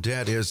 Marty, on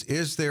debt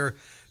is do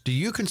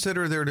you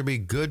consider there to be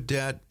good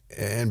debt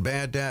and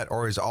bad debt,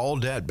 or is all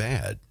debt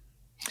bad?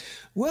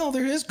 Well,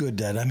 there is good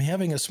debt. I mean,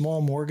 having a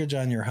small mortgage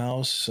on your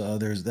house,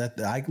 there's that.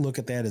 I look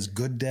at that as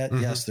good debt.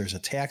 Mm-hmm. Yes, there's a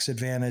tax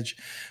advantage,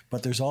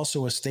 but there's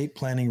also estate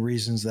planning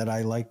reasons that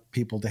I like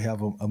people to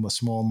have a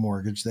small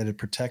mortgage, that it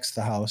protects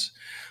the house.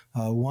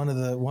 One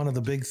of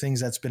the big things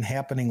that's been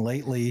happening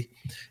lately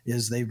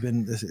is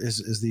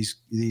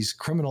these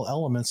criminal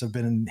elements have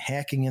been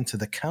hacking into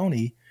the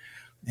county,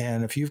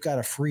 and if you've got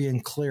a free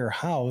and clear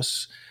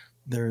house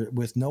there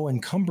with no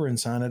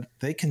encumbrance on it,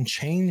 they can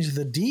change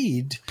the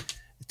deed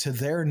to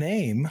their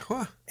name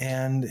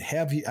and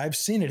I've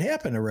seen it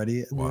happen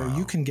already. Wow. Where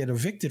you can get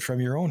evicted from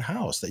your own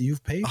house that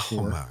you've paid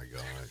for. My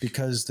God.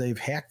 Because they've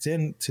hacked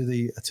into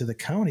the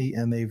county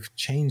and they've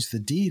changed the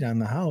deed on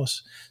the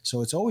house.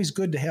 So it's always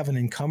good to have an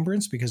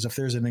encumbrance, because if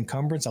there's an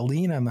encumbrance, a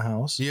lien on the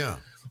house,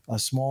 a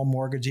small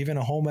mortgage, even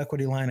a home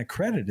equity line of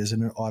credit is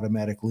an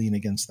automatic lien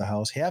against the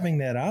house. Having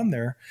that on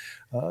there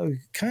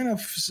kind of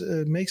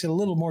makes it a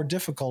little more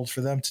difficult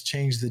for them to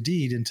change the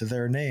deed into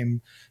their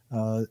name,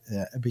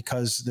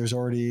 because there's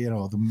already,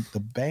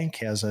 the bank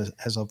has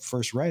a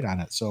first right on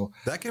it. So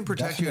that can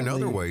protect you in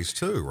other ways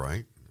too,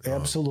 right?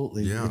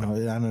 Absolutely.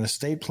 On an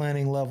estate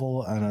planning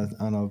level,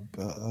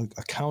 on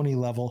a county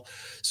level.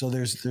 So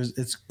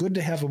it's good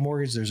to have a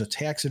mortgage. There's a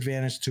tax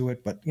advantage to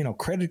it, but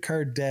credit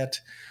card debt,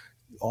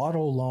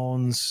 auto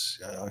loans,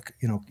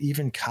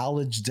 even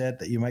college debt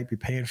that you might be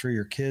paying for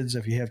your kids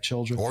if you have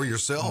children, or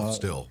yourself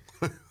still.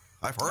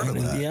 I've heard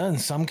of that. Yeah, in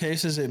some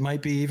cases it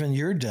might be even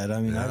your debt. I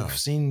mean, I've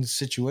seen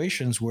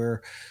situations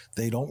where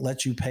they don't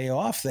let you pay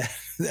off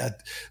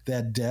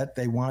that debt.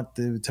 They want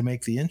to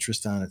make the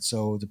interest on it.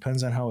 So it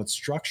depends on how it's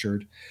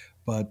structured.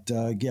 But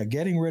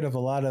getting rid of a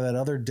lot of that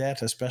other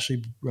debt,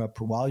 especially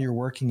while you're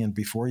working and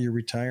before you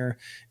retire,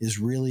 is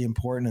really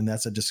important. And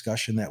that's a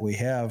discussion that we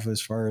have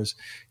as far as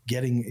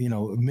getting,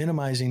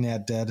 minimizing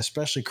that debt,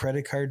 especially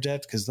credit card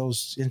debt, because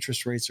those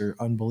interest rates are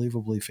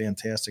unbelievably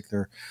fantastic.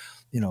 They're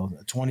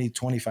 20,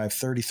 25,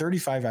 30,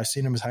 35. I've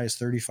seen them as high as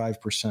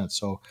 35%.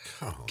 So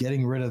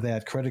getting rid of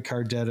that credit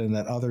card debt and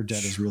that other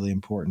debt is really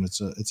important.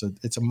 It's a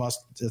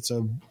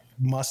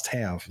must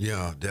have.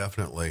 Yeah,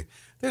 definitely.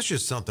 There's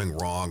just something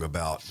wrong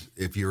about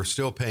if you're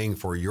still paying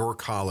for your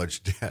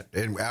college debt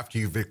and after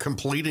you've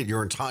completed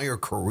your entire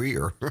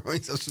career.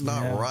 That's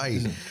not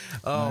right.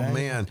 Oh,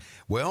 man.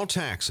 Well,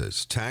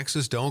 taxes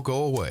don't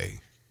go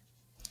away.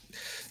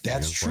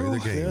 That's true.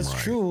 That's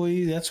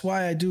true. That's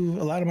why I do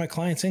a lot of my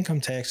clients' income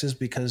taxes,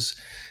 because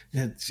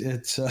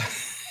it's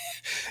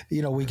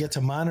we get to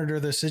monitor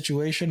the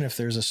situation. If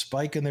there's a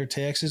spike in their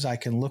taxes, I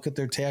can look at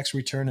their tax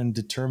return and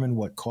determine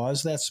what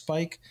caused that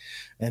spike,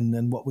 and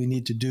then what we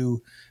need to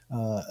do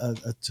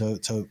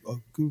to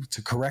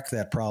correct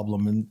that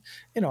problem. And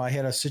I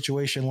had a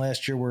situation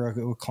last year where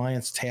a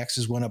client's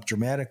taxes went up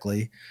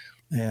dramatically,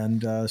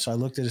 and so I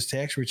looked at his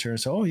tax return and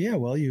said, "Oh yeah,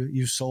 well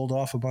you sold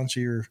off a bunch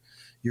of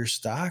your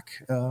stock,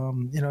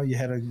 you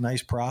had a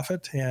nice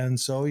profit, and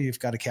so you've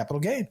got a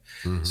capital gain.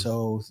 Mm-hmm.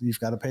 So you've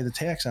got to pay the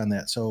tax on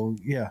that." So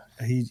yeah,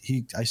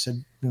 I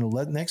said,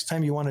 next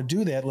time you want to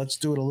do that, let's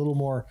do it a little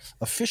more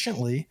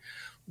efficiently.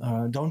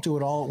 Don't do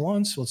it all at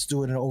once. Let's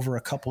do it over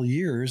a couple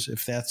years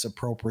if that's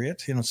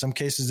appropriate. In some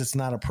cases it's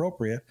not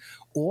appropriate.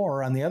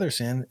 Or on the other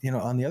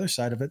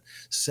side of it,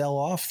 sell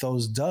off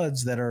those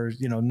duds that are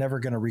never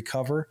going to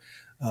recover,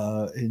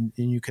 and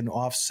you can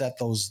offset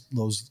those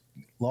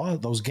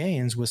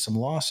gains with some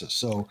losses.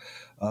 So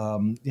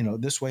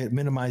this way it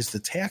minimizes the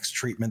tax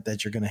treatment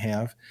that you're going to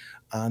have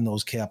on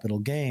those capital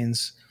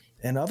gains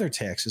and other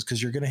taxes, because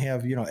you're going to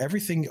have,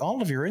 everything,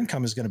 all of your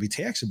income is going to be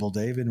taxable,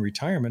 Dave, in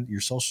retirement. Your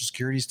Social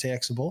Security is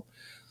taxable.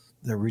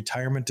 The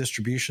retirement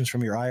distributions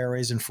from your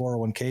IRAs and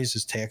 401ks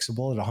is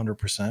taxable at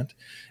 100%.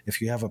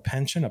 If you have a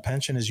pension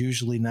is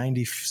usually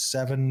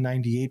 97,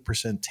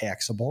 98%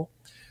 taxable.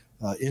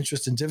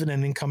 Interest and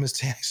dividend income is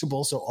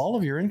taxable. So all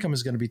of your income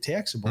is going to be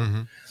taxable.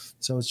 Mm-hmm.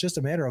 So it's just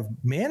a matter of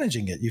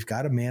managing it. You've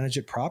got to manage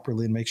it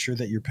properly and make sure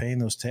that you're paying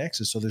those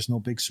taxes, so there's no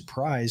big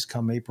surprise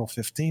come April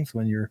 15th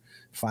when you're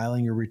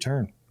filing your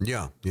return.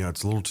 Yeah,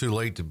 it's a little too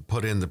late to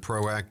put in the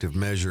proactive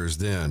measures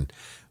then.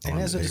 And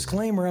as a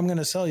disclaimer, I'm going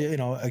to tell you,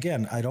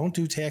 again, I don't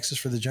do taxes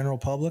for the general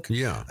public.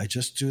 Yeah. I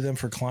just do them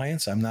for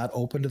clients. I'm not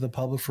open to the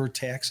public for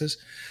taxes.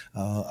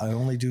 I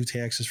only do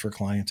taxes for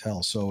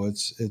clientele. So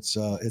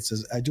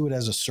I do it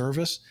as a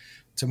service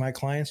to my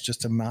clients, just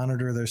to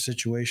monitor their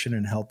situation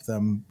and help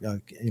them,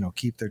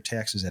 keep their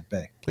taxes at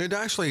bay.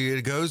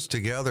 It goes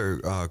together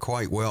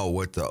quite well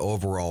with the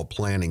overall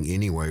planning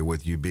anyway,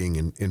 with you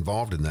being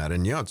involved in that.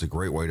 And it's a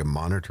great way to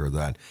monitor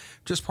that.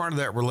 Just part of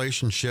that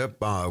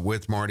relationship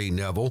with Marty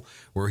Neville,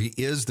 where he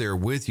is there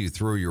with you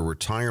through your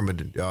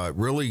retirement,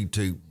 really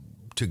to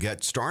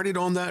get started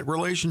on that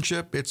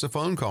relationship. It's a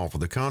phone call for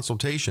the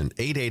consultation.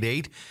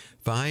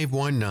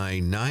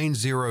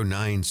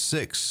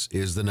 888-519-9096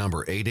 is the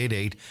number.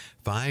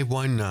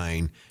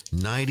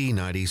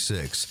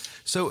 888-519-9096.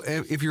 So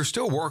if you're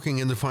still working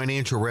in the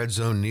financial red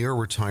zone near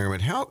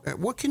retirement,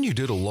 what can you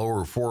do to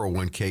lower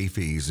 401k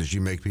fees as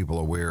you make people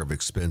aware of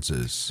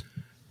expenses?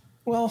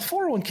 Well,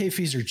 401k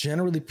fees are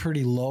generally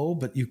pretty low,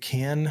 but you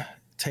can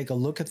take a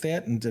look at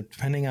that, and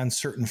depending on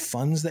certain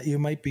funds that you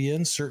might be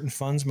in, certain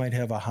funds might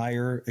have a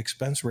higher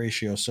expense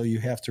ratio. So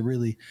you have to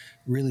really,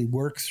 really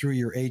work through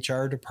your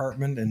HR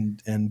department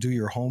and do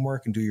your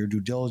homework and do your due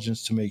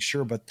diligence to make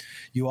sure. But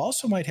you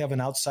also might have an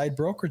outside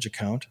brokerage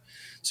account,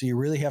 so you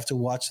really have to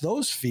watch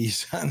those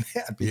fees on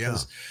that,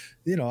 because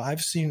I've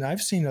seen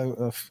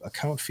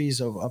account fees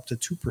of up to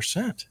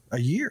 2% a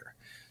year.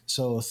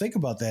 So think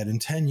about that. In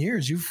 10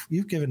 years,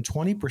 you've given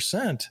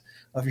 20%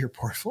 of your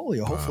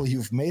portfolio. Wow. Hopefully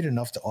you've made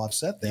enough to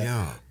offset that.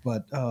 Yeah.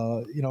 But,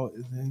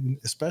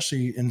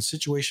 especially in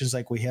situations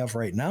like we have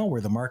right now,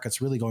 where the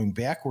market's really going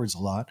backwards a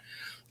lot,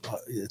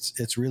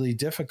 it's really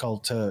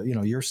difficult to,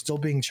 you're still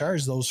being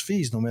charged those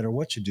fees no matter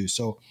what you do.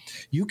 So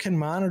you can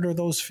monitor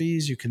those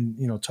fees. You can,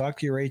 talk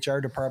to your HR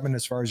department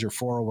as far as your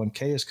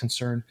 401k is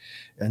concerned,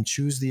 and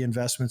choose the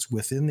investments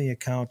within the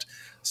account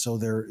so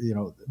they're,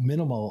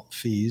 minimal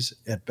fees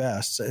at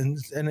best. And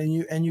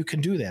you can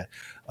do that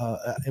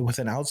with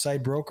an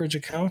outside brokerage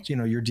account.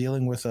 You're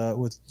dealing with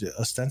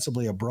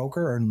ostensibly a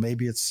broker, or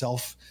maybe it's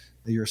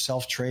you're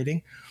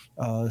self-trading.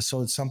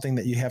 So it's something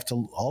that you have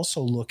to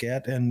also look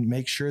at and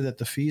make sure that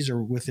the fees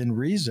are within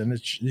reason.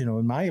 It's,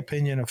 in my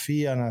opinion, a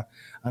fee on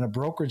a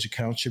brokerage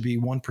account should be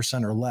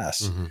 1% or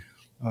less. Mm-hmm.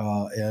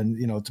 And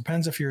it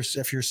depends if you're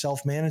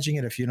self-managing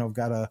it. If you've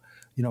got an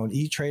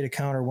E-Trade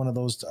account or one of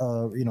those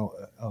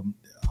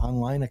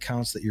online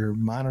accounts that you're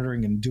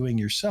monitoring and doing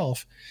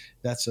yourself,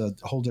 that's a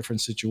whole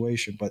different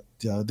situation. But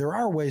there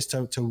are ways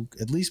to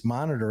at least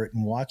monitor it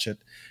and watch it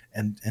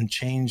and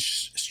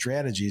change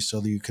strategies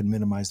so that you can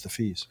minimize the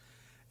fees.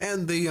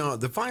 And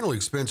the final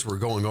expense we're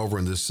going over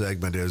in this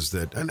segment is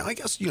that, and I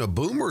guess,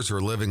 boomers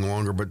are living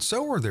longer, but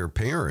so are their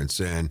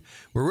parents. And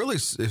we really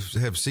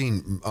have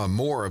seen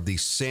more of the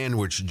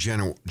sandwich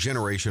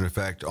generation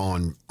effect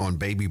on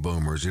baby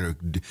boomers,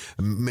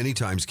 many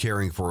times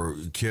caring for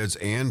kids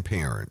and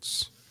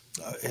parents.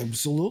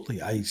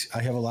 Absolutely. I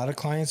have a lot of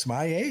clients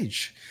my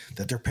age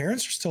that their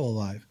parents are still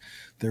alive.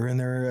 They're in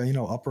their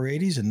upper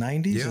 80s and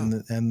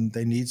 90s, and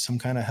they need some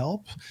kind of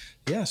help.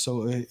 Yeah.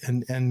 So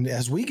and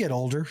as we get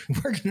older,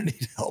 we're going to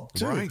need help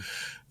too. Right.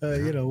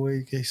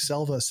 We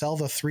sell the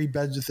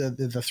 3-bed,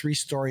 the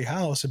 3-story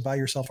house and buy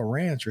yourself a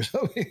ranch or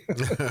something.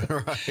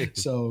 Right.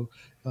 So,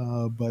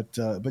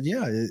 but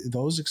yeah,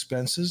 those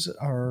expenses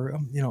are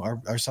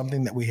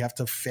something that we have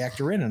to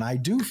factor in, and I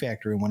do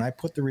factor in when I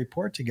put the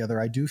report together.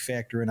 I do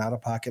factor in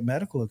out-of-pocket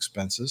medical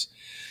expenses.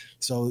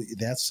 So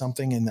that's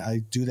something, and I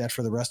do that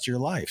for the rest of your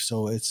life.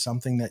 So it's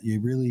something that you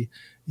really,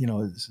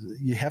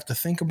 you have to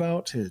think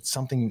about. It's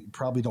something you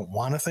probably don't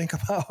want to think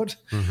about,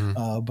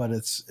 but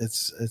it's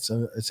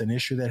an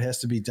issue that has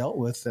to be dealt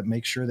with. That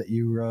makes sure that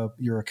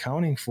you're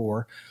accounting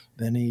for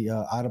any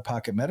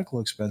out-of-pocket medical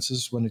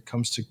expenses when it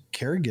comes to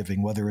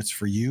caregiving, whether it's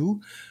for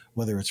you,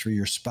 whether it's for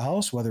your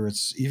spouse, whether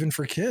it's even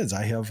for kids.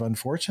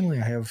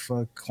 Unfortunately, I have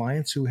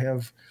clients who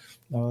have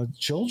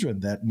children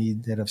that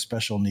have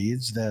special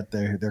needs that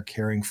they're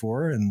caring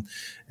for, and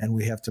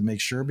we have to make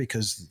sure,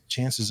 because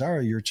chances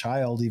are your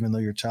child, even though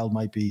your child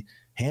might be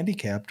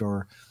handicapped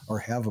or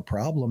have a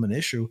problem, an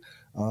issue,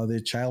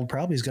 the child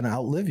probably is going to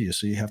outlive you.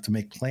 So you have to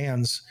make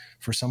plans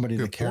for somebody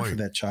to care for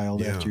that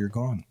child after you're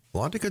gone. A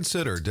lot to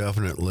consider,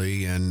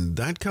 definitely. And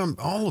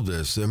all of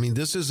this, I mean,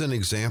 this is an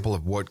example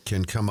of what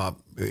can come up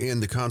in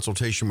the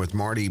consultation with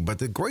Marty. But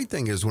the great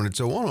thing is when it's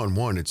a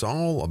one-on-one, it's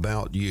all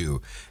about you.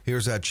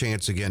 Here's that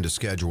chance again to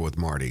schedule with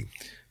Marty.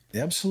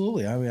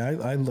 Absolutely. I mean,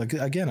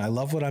 I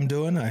love what I'm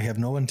doing. I have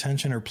no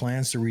intention or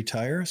plans to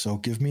retire. So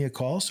give me a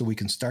call so we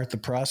can start the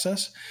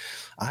process.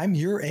 I'm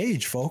your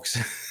age, folks.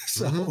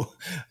 So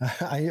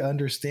I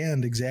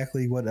understand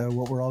exactly what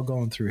we're all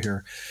going through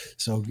here.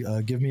 So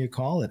give me a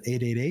call at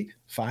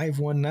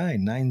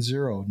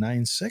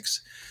 888-519-9096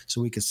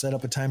 so we could set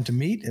up a time to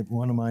meet at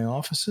one of my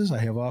offices. I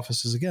have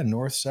offices, again,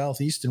 north, south,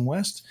 east, and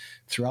west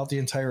throughout the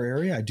entire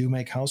area. I do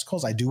make house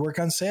calls. I do work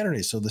on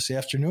Saturdays. So this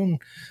afternoon,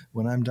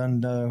 when I'm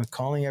done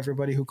calling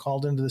everybody who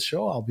called into the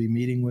show, I'll be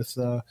meeting with,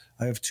 I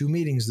have 2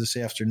 meetings this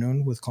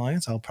afternoon with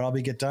clients. I'll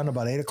probably get done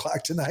about 8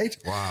 o'clock tonight.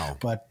 Wow.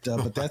 But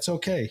that's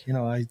okay.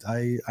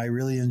 I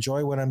really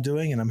enjoy what I'm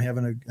doing, and I'm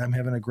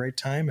having a great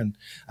time, and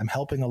I'm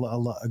helping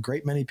a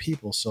great many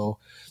people. So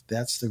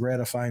that's the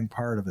gratifying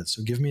part of it.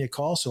 So give me a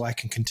call so I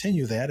can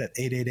continue that at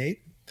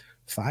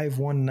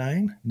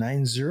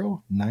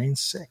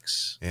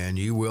 888-519-9096. And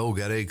you will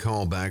get a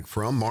call back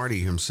from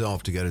Marty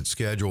himself to get it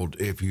scheduled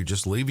if you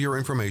just leave your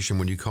information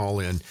when you call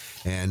in.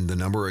 And the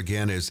number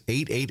again is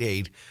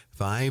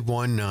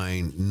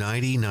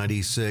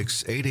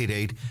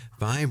 888-519-9096,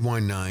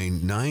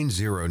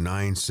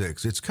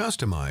 888-519-9096. It's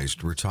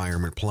customized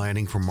retirement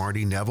planning from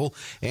Marty Neville,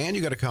 and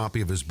you got a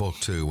copy of his book,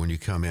 too, when you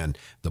come in.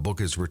 The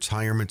book is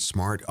Retirement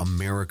Smart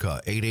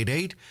America,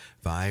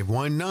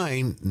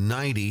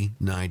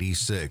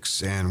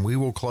 888-519-9096. And we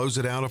will close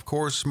it out, of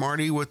course,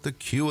 Marty, with the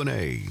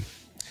Q&A.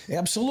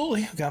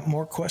 Absolutely. Got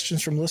more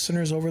questions from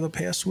listeners over the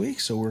past week,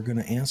 so we're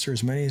going to answer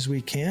as many as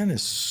we can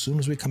as soon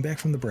as we come back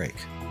from the break.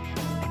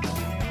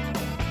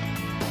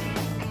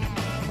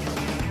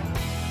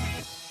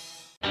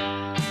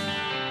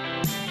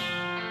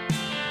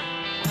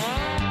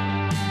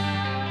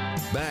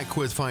 Back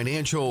with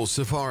Financial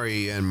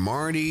Safari and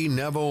Marty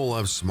Neville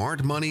of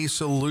Smart Money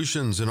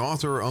Solutions and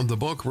author of the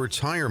book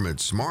Retirement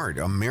Smart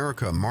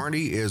America.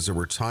 Marty is a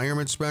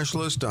retirement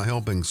specialist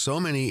helping so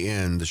many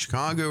in the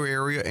Chicago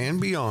area and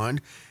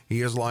beyond.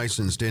 He is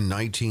licensed in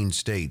 19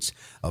 states.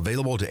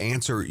 Available to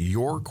answer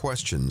your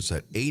questions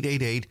at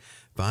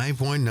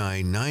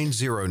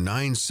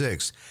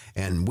 888-519-9096.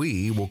 And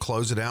we will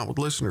close it out with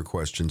listener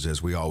questions,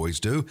 as we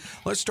always do.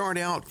 Let's start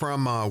out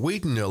from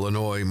Wheaton,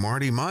 Illinois.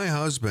 Marty, my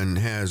husband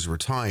has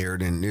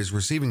retired and is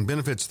receiving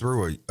benefits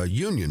through a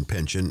union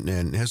pension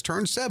and has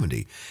turned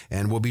 70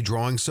 and will be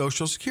drawing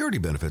Social Security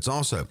benefits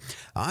also.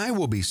 I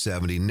will be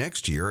 70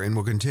 next year and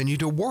will continue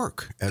to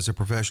work as a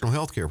professional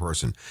healthcare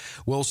person.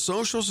 Will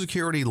Social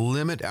Security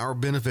limit our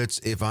benefits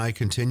if I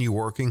continue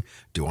working?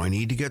 Do I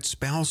need to get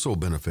spousal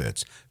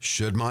benefits?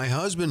 Should my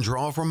husband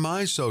draw from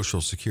my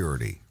Social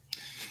Security?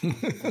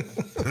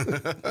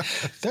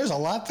 There's a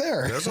lot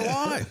there. There's a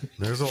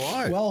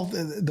lot. Well,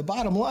 the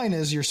bottom line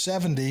is you're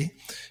 70.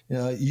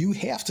 You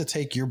have to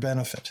take your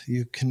benefit.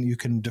 You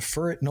can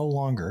defer it no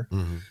longer.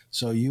 Mm-hmm.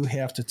 So you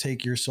have to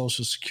take your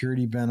Social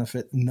Security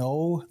benefit.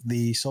 No,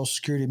 the Social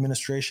Security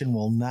Administration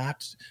will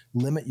not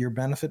limit your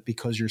benefit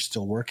because you're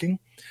still working,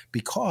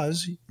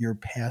 because you're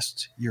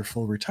past your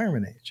full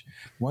retirement age.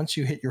 Once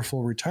you hit your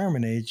full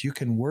retirement age, you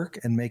can work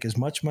and make as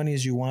much money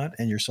as you want,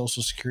 and your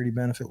Social Security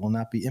benefit will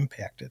not be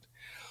impacted.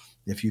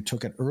 If you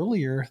took it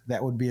earlier,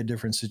 that would be a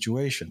different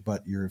situation.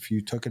 But if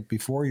you took it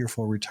before your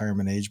full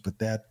retirement age, but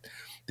that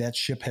that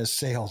ship has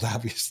sailed.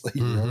 Obviously,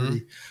 you're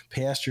already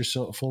past your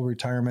full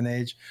retirement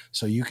age,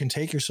 so you can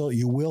take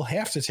you will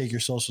have to take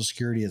your Social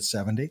Security at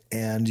 70,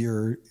 and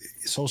your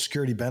Social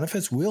Security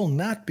benefits will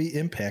not be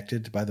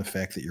impacted by the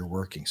fact that you're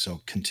working.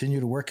 So continue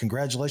to work.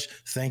 Congratulations.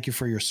 Thank you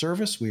for your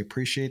service. We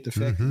appreciate the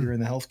fact that you're in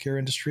the healthcare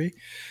industry.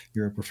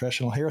 You're a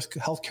professional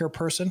healthcare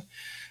person.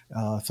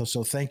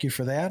 So thank you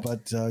for that.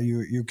 But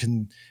you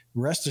can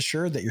rest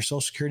assured that your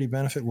Social Security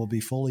benefit will be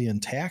fully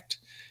intact,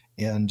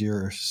 and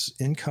your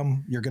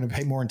income, you're going to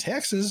pay more in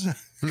taxes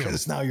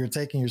because now you're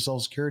taking your Social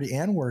Security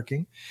and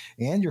working,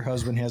 and your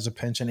husband has a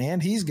pension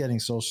and he's getting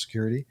Social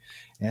Security.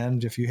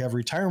 And if you have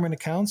retirement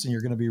accounts and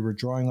you're going to be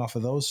withdrawing off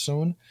of those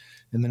soon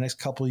in the next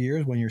couple of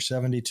years, when you're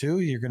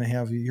 72, you're going to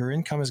have your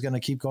income is going to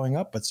keep going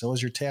up, but so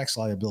is your tax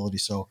liability.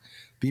 So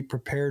be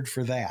prepared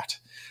for that.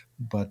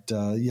 But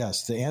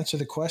yes, to answer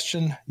the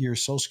question, your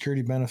Social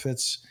Security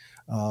benefits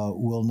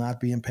will not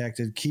be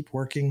impacted. Keep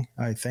working.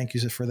 I thank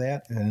you for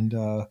that. And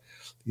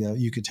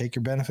you could take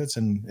your benefits,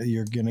 and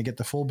you're going to get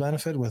the full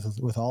benefit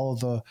with all of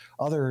the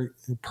other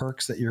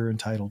perks that you're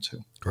entitled to.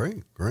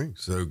 Great.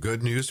 So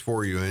good news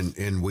for you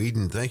in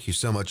Wheaton. Thank you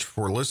so much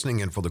for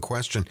listening and for the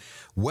question.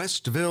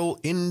 Westville,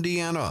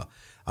 Indiana.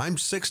 I'm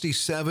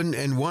 67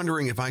 and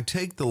wondering if I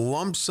take the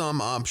lump sum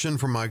option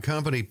from my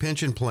company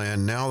pension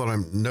plan now that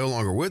I'm no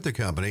longer with the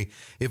company,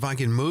 if I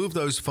can move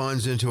those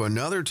funds into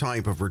another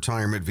type of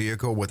retirement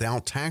vehicle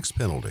without tax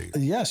penalty.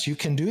 Yes, you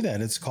can do that.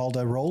 It's called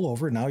a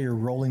rollover. Now you're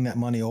rolling that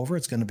money over.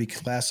 It's going to be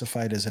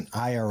classified as an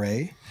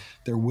IRA.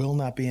 There will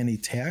not be any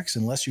tax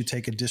unless you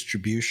take a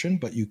distribution,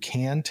 but you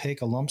can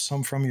take a lump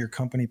sum from your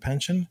company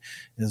pension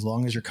as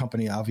long as your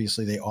company,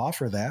 obviously, they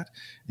offer that,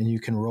 and you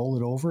can roll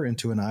it over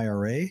into an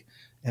IRA.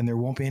 And there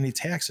won't be any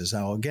taxes.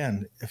 Now,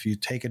 again, if you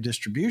take a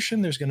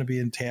distribution, there's going to be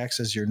in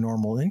tax as your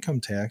normal income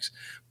tax,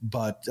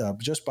 but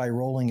just by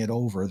rolling it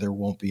over, there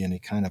won't be any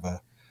kind of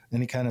a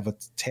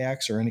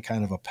tax or any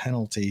kind of a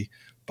penalty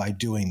by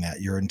doing that.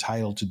 You're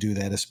entitled to do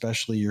that,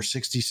 especially you're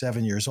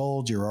 67 years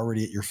old. You're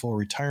already at your full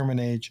retirement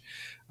age,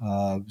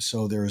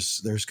 so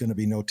there's going to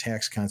be no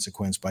tax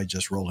consequence by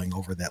just rolling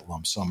over that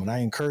lump sum. And I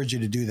encourage you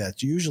to do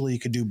that. Usually, you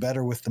could do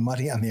better with the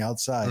money on the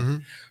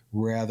outside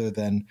rather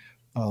than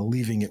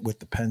leaving it with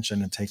the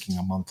pension and taking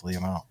a monthly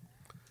amount.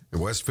 In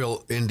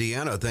Westville,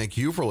 Indiana, thank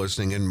you for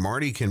listening. And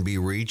Marty can be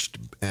reached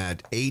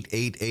at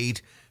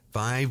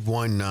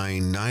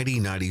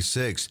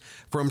 888-519-9096.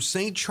 From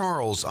St.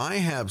 Charles, I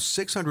have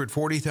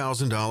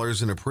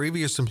 $640,000 in a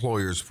previous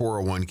employer's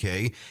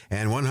 401k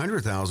and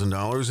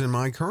 $100,000 in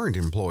my current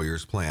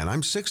employer's plan.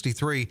 I'm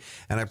 63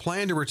 and I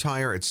plan to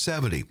retire at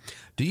 70.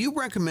 Do you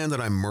recommend that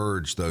I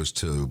merge those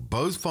two?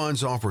 Both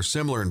funds offer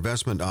similar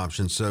investment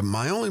options, so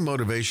my only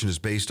motivation is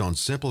based on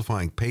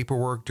simplifying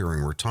paperwork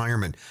during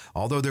retirement,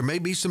 although there may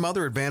be some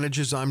other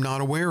advantages I'm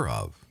not aware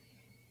of.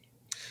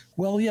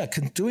 Well, yeah,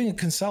 doing a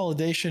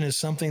consolidation is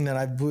something that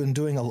I've been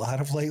doing a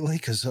lot of lately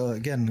because,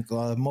 again,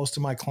 most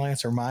of my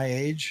clients are my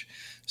age.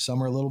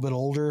 Some are a little bit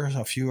older,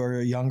 a few are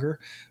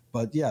younger.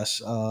 But yes,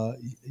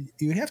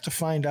 you have to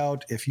find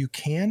out if you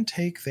can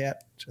take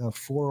that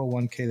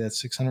 401k, that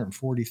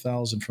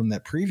 $640,000 from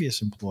that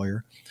previous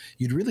employer.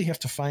 You'd really have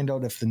to find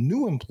out if the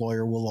new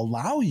employer will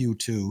allow you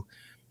to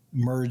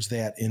merge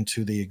that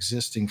into the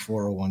existing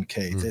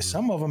 401k.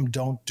 Some of them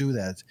don't do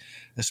that,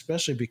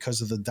 especially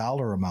because of the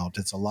dollar amount.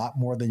 It's a lot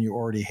more than you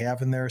already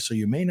have in there, so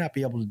you may not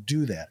be able to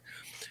do that.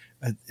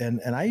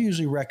 And I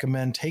usually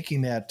recommend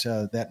taking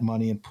that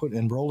money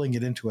and rolling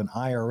it into an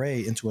IRA,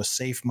 into a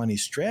safe money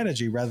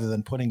strategy, rather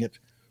than putting it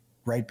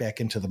right back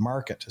into the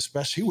market,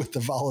 especially with the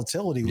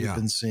volatility we've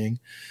been seeing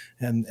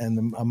and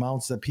the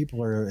amounts that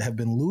people have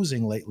been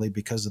losing lately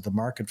because of the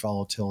market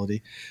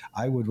volatility.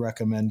 I would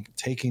recommend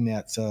taking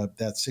that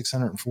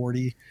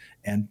 640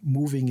 and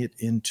moving it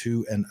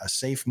into a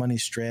safe money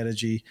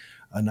strategy,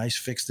 a nice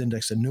fixed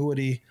index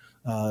annuity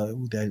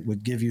that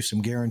would give you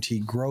some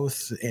guaranteed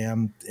growth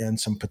and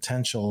some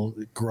potential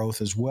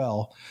growth as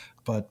well.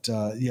 But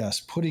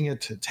yes, taking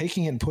it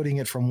and putting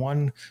it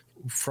from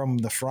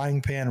the frying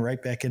pan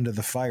right back into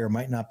the fire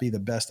might not be the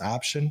best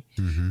option.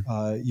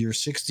 You're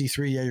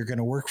 63. Yeah, you're going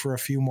to work for a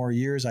few more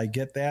years. I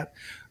get that.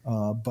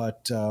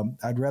 But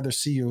I'd rather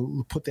see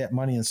you put that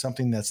money in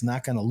something that's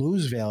not going to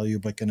lose value,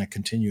 but going to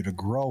continue to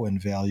grow in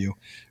value,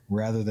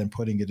 rather than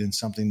putting it in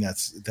something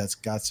that's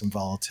got some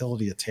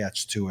volatility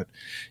attached to it.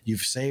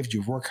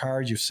 You've worked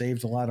hard, you've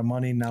saved a lot of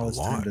money. Now it's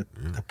time to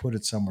put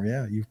it somewhere.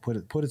 Yeah, you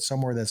put it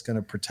somewhere that's going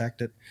to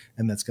protect it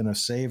and that's going to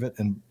save it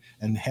and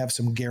have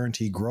some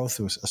guaranteed growth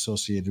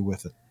associated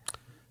with it.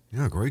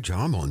 Yeah, great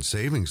job on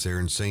savings there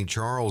in St.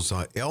 Charles.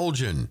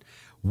 Elgin,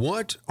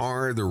 what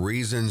are the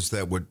reasons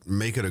that would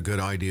make it a good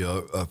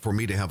idea for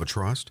me to have a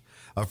trust?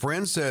 A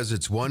friend says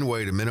it's one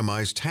way to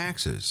minimize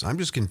taxes. I'm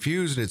just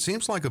confused, and it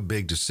seems like a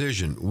big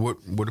decision.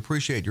 Would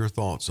appreciate your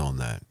thoughts on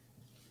that.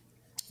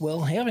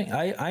 Well,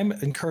 I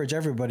encourage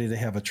everybody to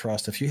have a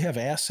trust. If you have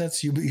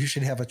assets, you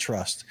should have a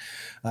trust.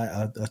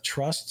 A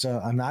trust.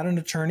 I'm not an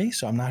attorney,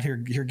 so I'm not here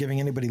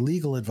giving anybody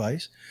legal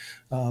advice.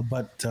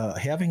 But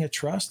having a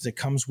trust, it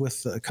comes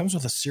with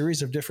a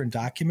series of different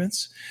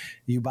documents.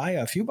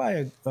 If you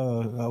buy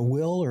a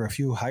will, or if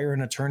you hire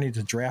an attorney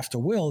to draft a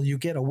will, you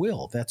get a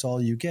will. That's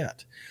all you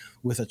get.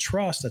 With a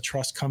trust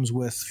comes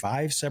with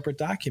 5 separate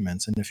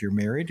documents. And if you're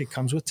married, it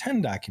comes with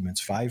 10 documents,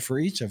 5 for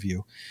each of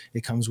you.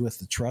 It comes with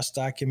the trust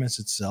documents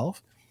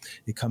itself.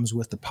 It comes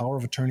with the power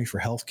of attorney for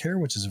healthcare,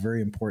 which is a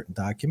very important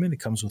document. It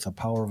comes with a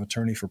power of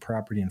attorney for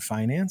property and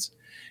finance.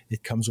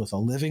 It comes with a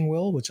living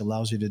will, which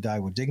allows you to die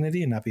with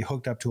dignity and not be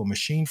hooked up to a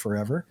machine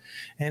forever.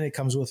 And it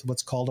comes with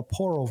what's called a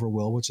pour-over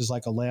will, which is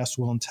like a last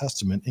will and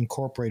testament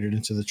incorporated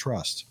into the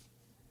trust.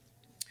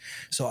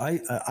 So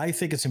I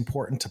think it's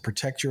important to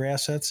protect your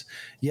assets.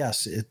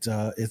 Yes,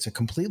 it's a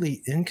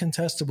completely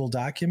incontestable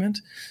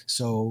document.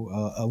 So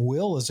a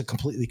will is a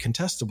completely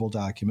contestable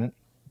document.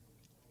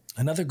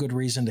 Another good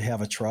reason to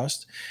have a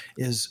trust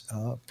is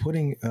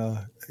putting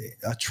a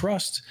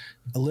trust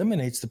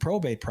eliminates the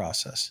probate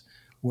process,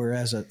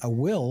 whereas a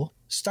will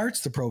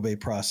starts the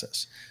probate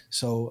process.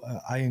 So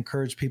I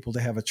encourage people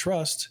to have a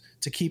trust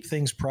to keep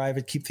things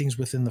private, keep things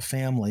within the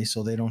family,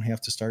 so they don't have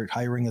to start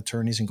hiring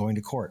attorneys and going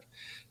to court.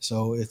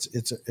 So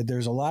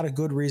there's a lot of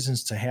good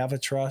reasons to have a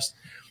trust,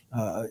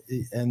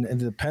 and it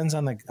depends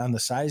on the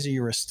size of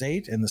your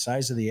estate and the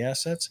size of the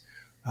assets.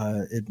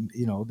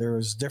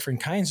 There's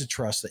different kinds of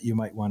trusts that you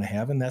might want to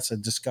have, and that's a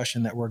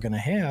discussion that we're going to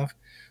have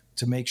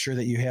to make sure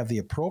that you have the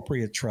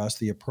appropriate trust,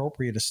 the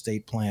appropriate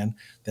estate plan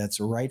that's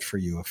right for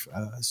you. If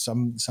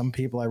some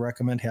people, I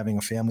recommend having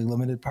a family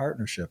limited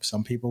partnership.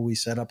 Some people, we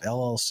set up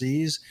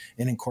LLCs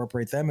and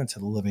incorporate them into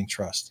the living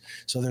trust.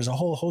 So there's a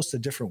whole host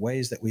of different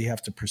ways that we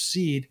have to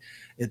proceed.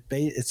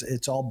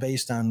 It's all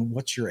based on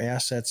what your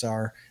assets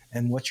are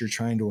and what you're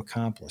trying to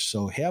accomplish.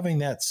 So having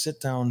that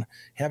sit down,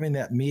 having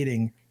that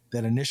meeting,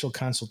 that initial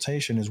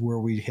consultation is where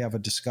we have a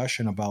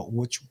discussion about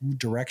which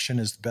direction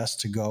is best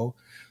to go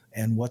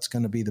and what's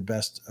going to be the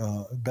best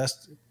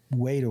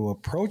way to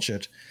approach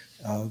it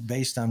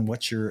based on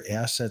what your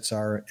assets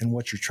are and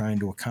what you're trying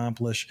to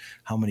accomplish,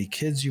 how many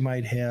kids you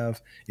might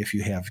have, if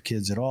you have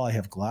kids at all. I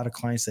have a lot of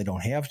clients that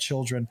don't have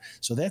children.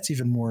 So that's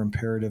even more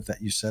imperative that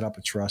you set up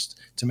a trust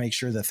to make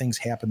sure that things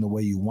happen the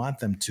way you want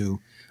them to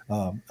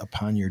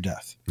upon your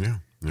death. Yeah.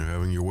 You're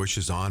having your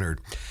wishes honored.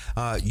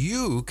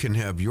 You can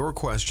have your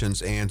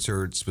questions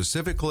answered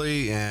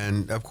specifically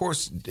and, of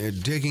course,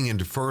 digging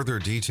into further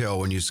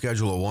detail when you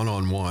schedule a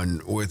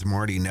one-on-one with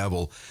Marty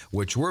Neville,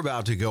 which we're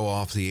about to go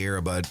off the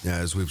air. But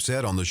as we've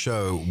said on the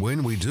show,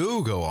 when we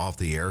do go off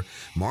the air,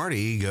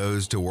 Marty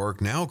goes to work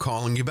now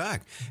calling you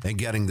back and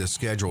getting the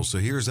schedule. So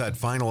here's that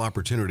final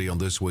opportunity on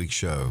this week's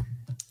show.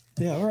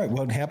 Yeah, all right.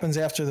 What happens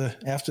after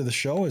the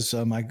show is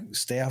my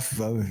staff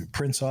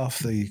prints off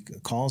the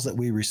calls that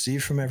we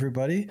receive from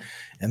everybody,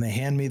 and they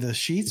hand me the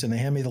sheets and they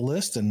hand me the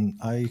list, and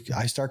I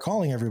start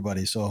calling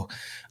everybody. So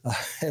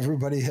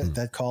everybody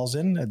that calls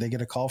in, they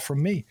get a call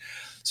from me.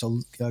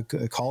 So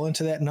call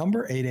into that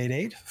number,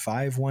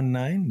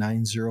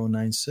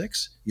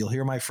 888-519-9096. You'll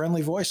hear my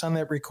friendly voice on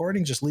that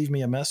recording. Just leave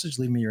me a message,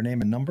 leave me your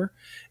name and number,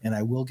 and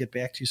I will get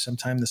back to you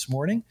sometime this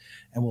morning,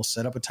 and we'll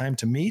set up a time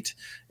to meet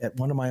at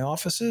one of my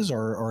offices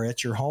or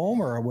at your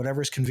home or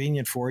whatever's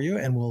convenient for you,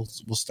 and we'll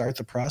start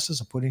the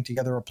process of putting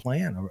together a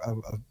plan, a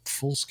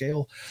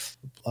full-scale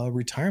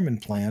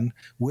retirement plan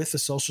with the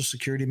Social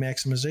Security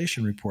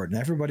Maximization Report. And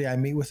everybody I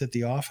meet with at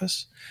the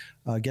office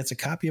gets a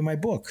copy of my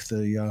book,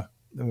 the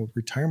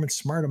Retirement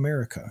Smart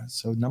America.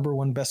 So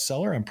 #1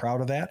 bestseller. I'm proud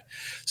of that.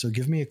 So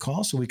give me a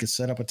call so we could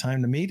set up a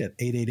time to meet at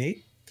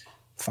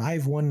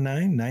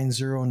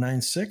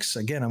 888-519-9096.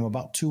 Again, I'm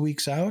about 2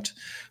 weeks out,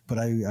 but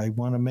I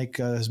want to make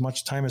as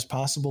much time as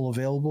possible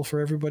available for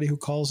everybody who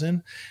calls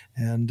in.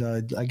 And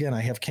again,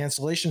 I have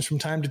cancellations from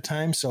time to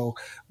time. So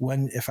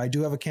if I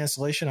do have a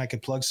cancellation, I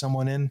could plug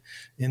someone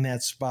in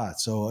that spot.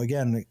 So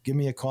again, give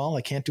me a call.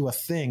 I can't do a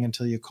thing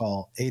until you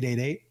call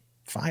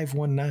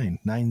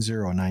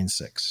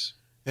 888-519-9096.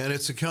 And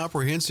it's a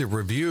comprehensive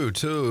review,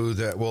 too,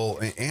 that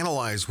will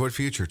analyze what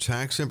future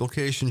tax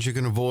implications you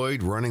can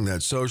avoid, running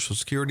that Social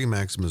Security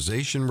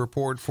maximization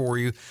report for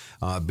you,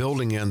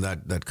 building in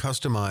that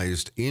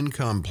customized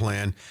income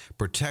plan,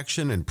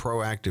 protection and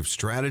proactive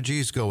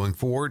strategies going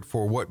forward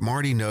for what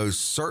Marty knows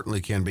certainly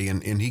can be.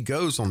 And he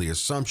goes on the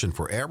assumption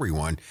for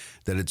everyone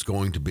that it's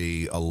going to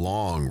be a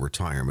long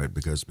retirement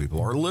because people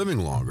are living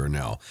longer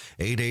now.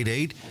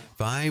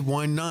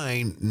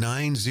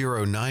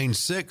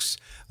 888-519-9096.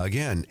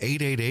 Again,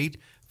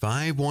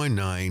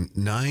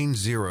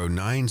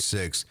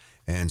 888-519-9096.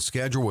 And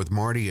schedule with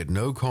Marty at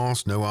no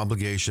cost, no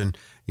obligation.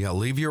 Yeah,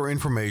 leave your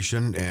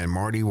information and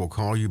Marty will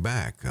call you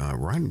back.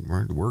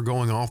 We're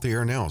going off the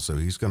air now, so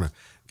he's going to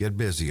get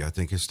busy. I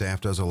think his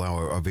staff does allow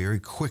a very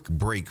quick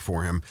break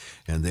for him,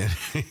 and then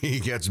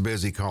he gets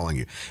busy calling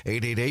you.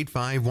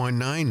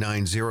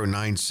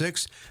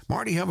 888-519-9096.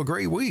 Marty, have a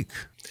great week.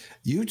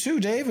 You too,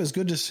 Dave. It's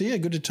good to see you.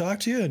 Good to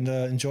talk to you, and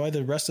enjoy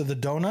the rest of the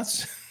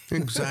donuts.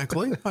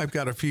 Exactly. I've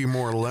got a few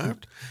more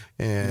left,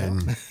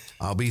 and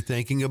I'll be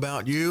thinking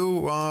about you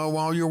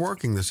while you're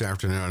working this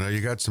afternoon. I know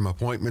you got some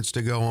appointments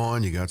to go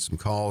on. You got some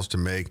calls to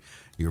make.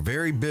 You're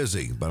very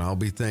busy, but I'll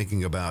be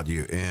thinking about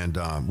you. And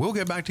we'll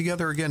get back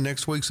together again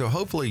next week, so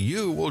hopefully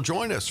you will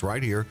join us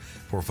right here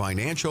for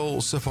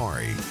Financial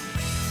Safari.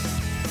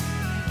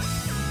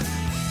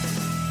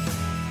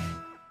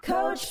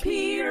 Coach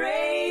P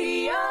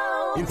Radio.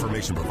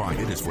 Information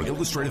provided is for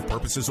illustrative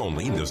purposes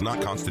only and does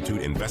not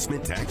constitute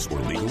investment, tax, or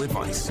legal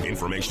advice.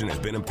 Information has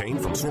been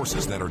obtained from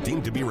sources that are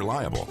deemed to be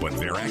reliable, but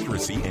their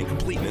accuracy and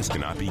completeness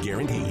cannot be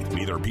guaranteed.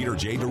 Neither Peter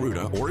J.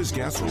 Deruta or his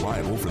guests are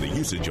liable for the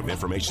usage of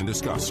information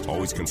discussed.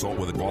 Always consult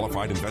with a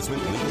qualified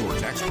investment, legal, or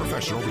tax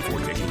professional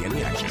before taking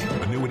any action.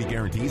 Annuity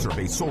guarantees are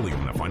based solely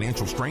on the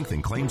financial strength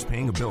and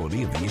claims-paying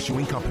ability of the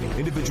issuing company.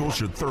 Individuals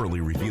should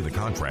thoroughly review the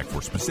contract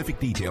for specific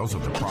details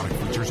of the product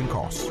features and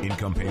costs.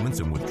 Income payments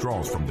and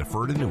withdrawals from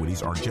deferred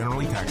annuities are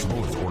generally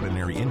taxable as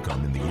ordinary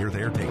income in the year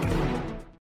they are taken.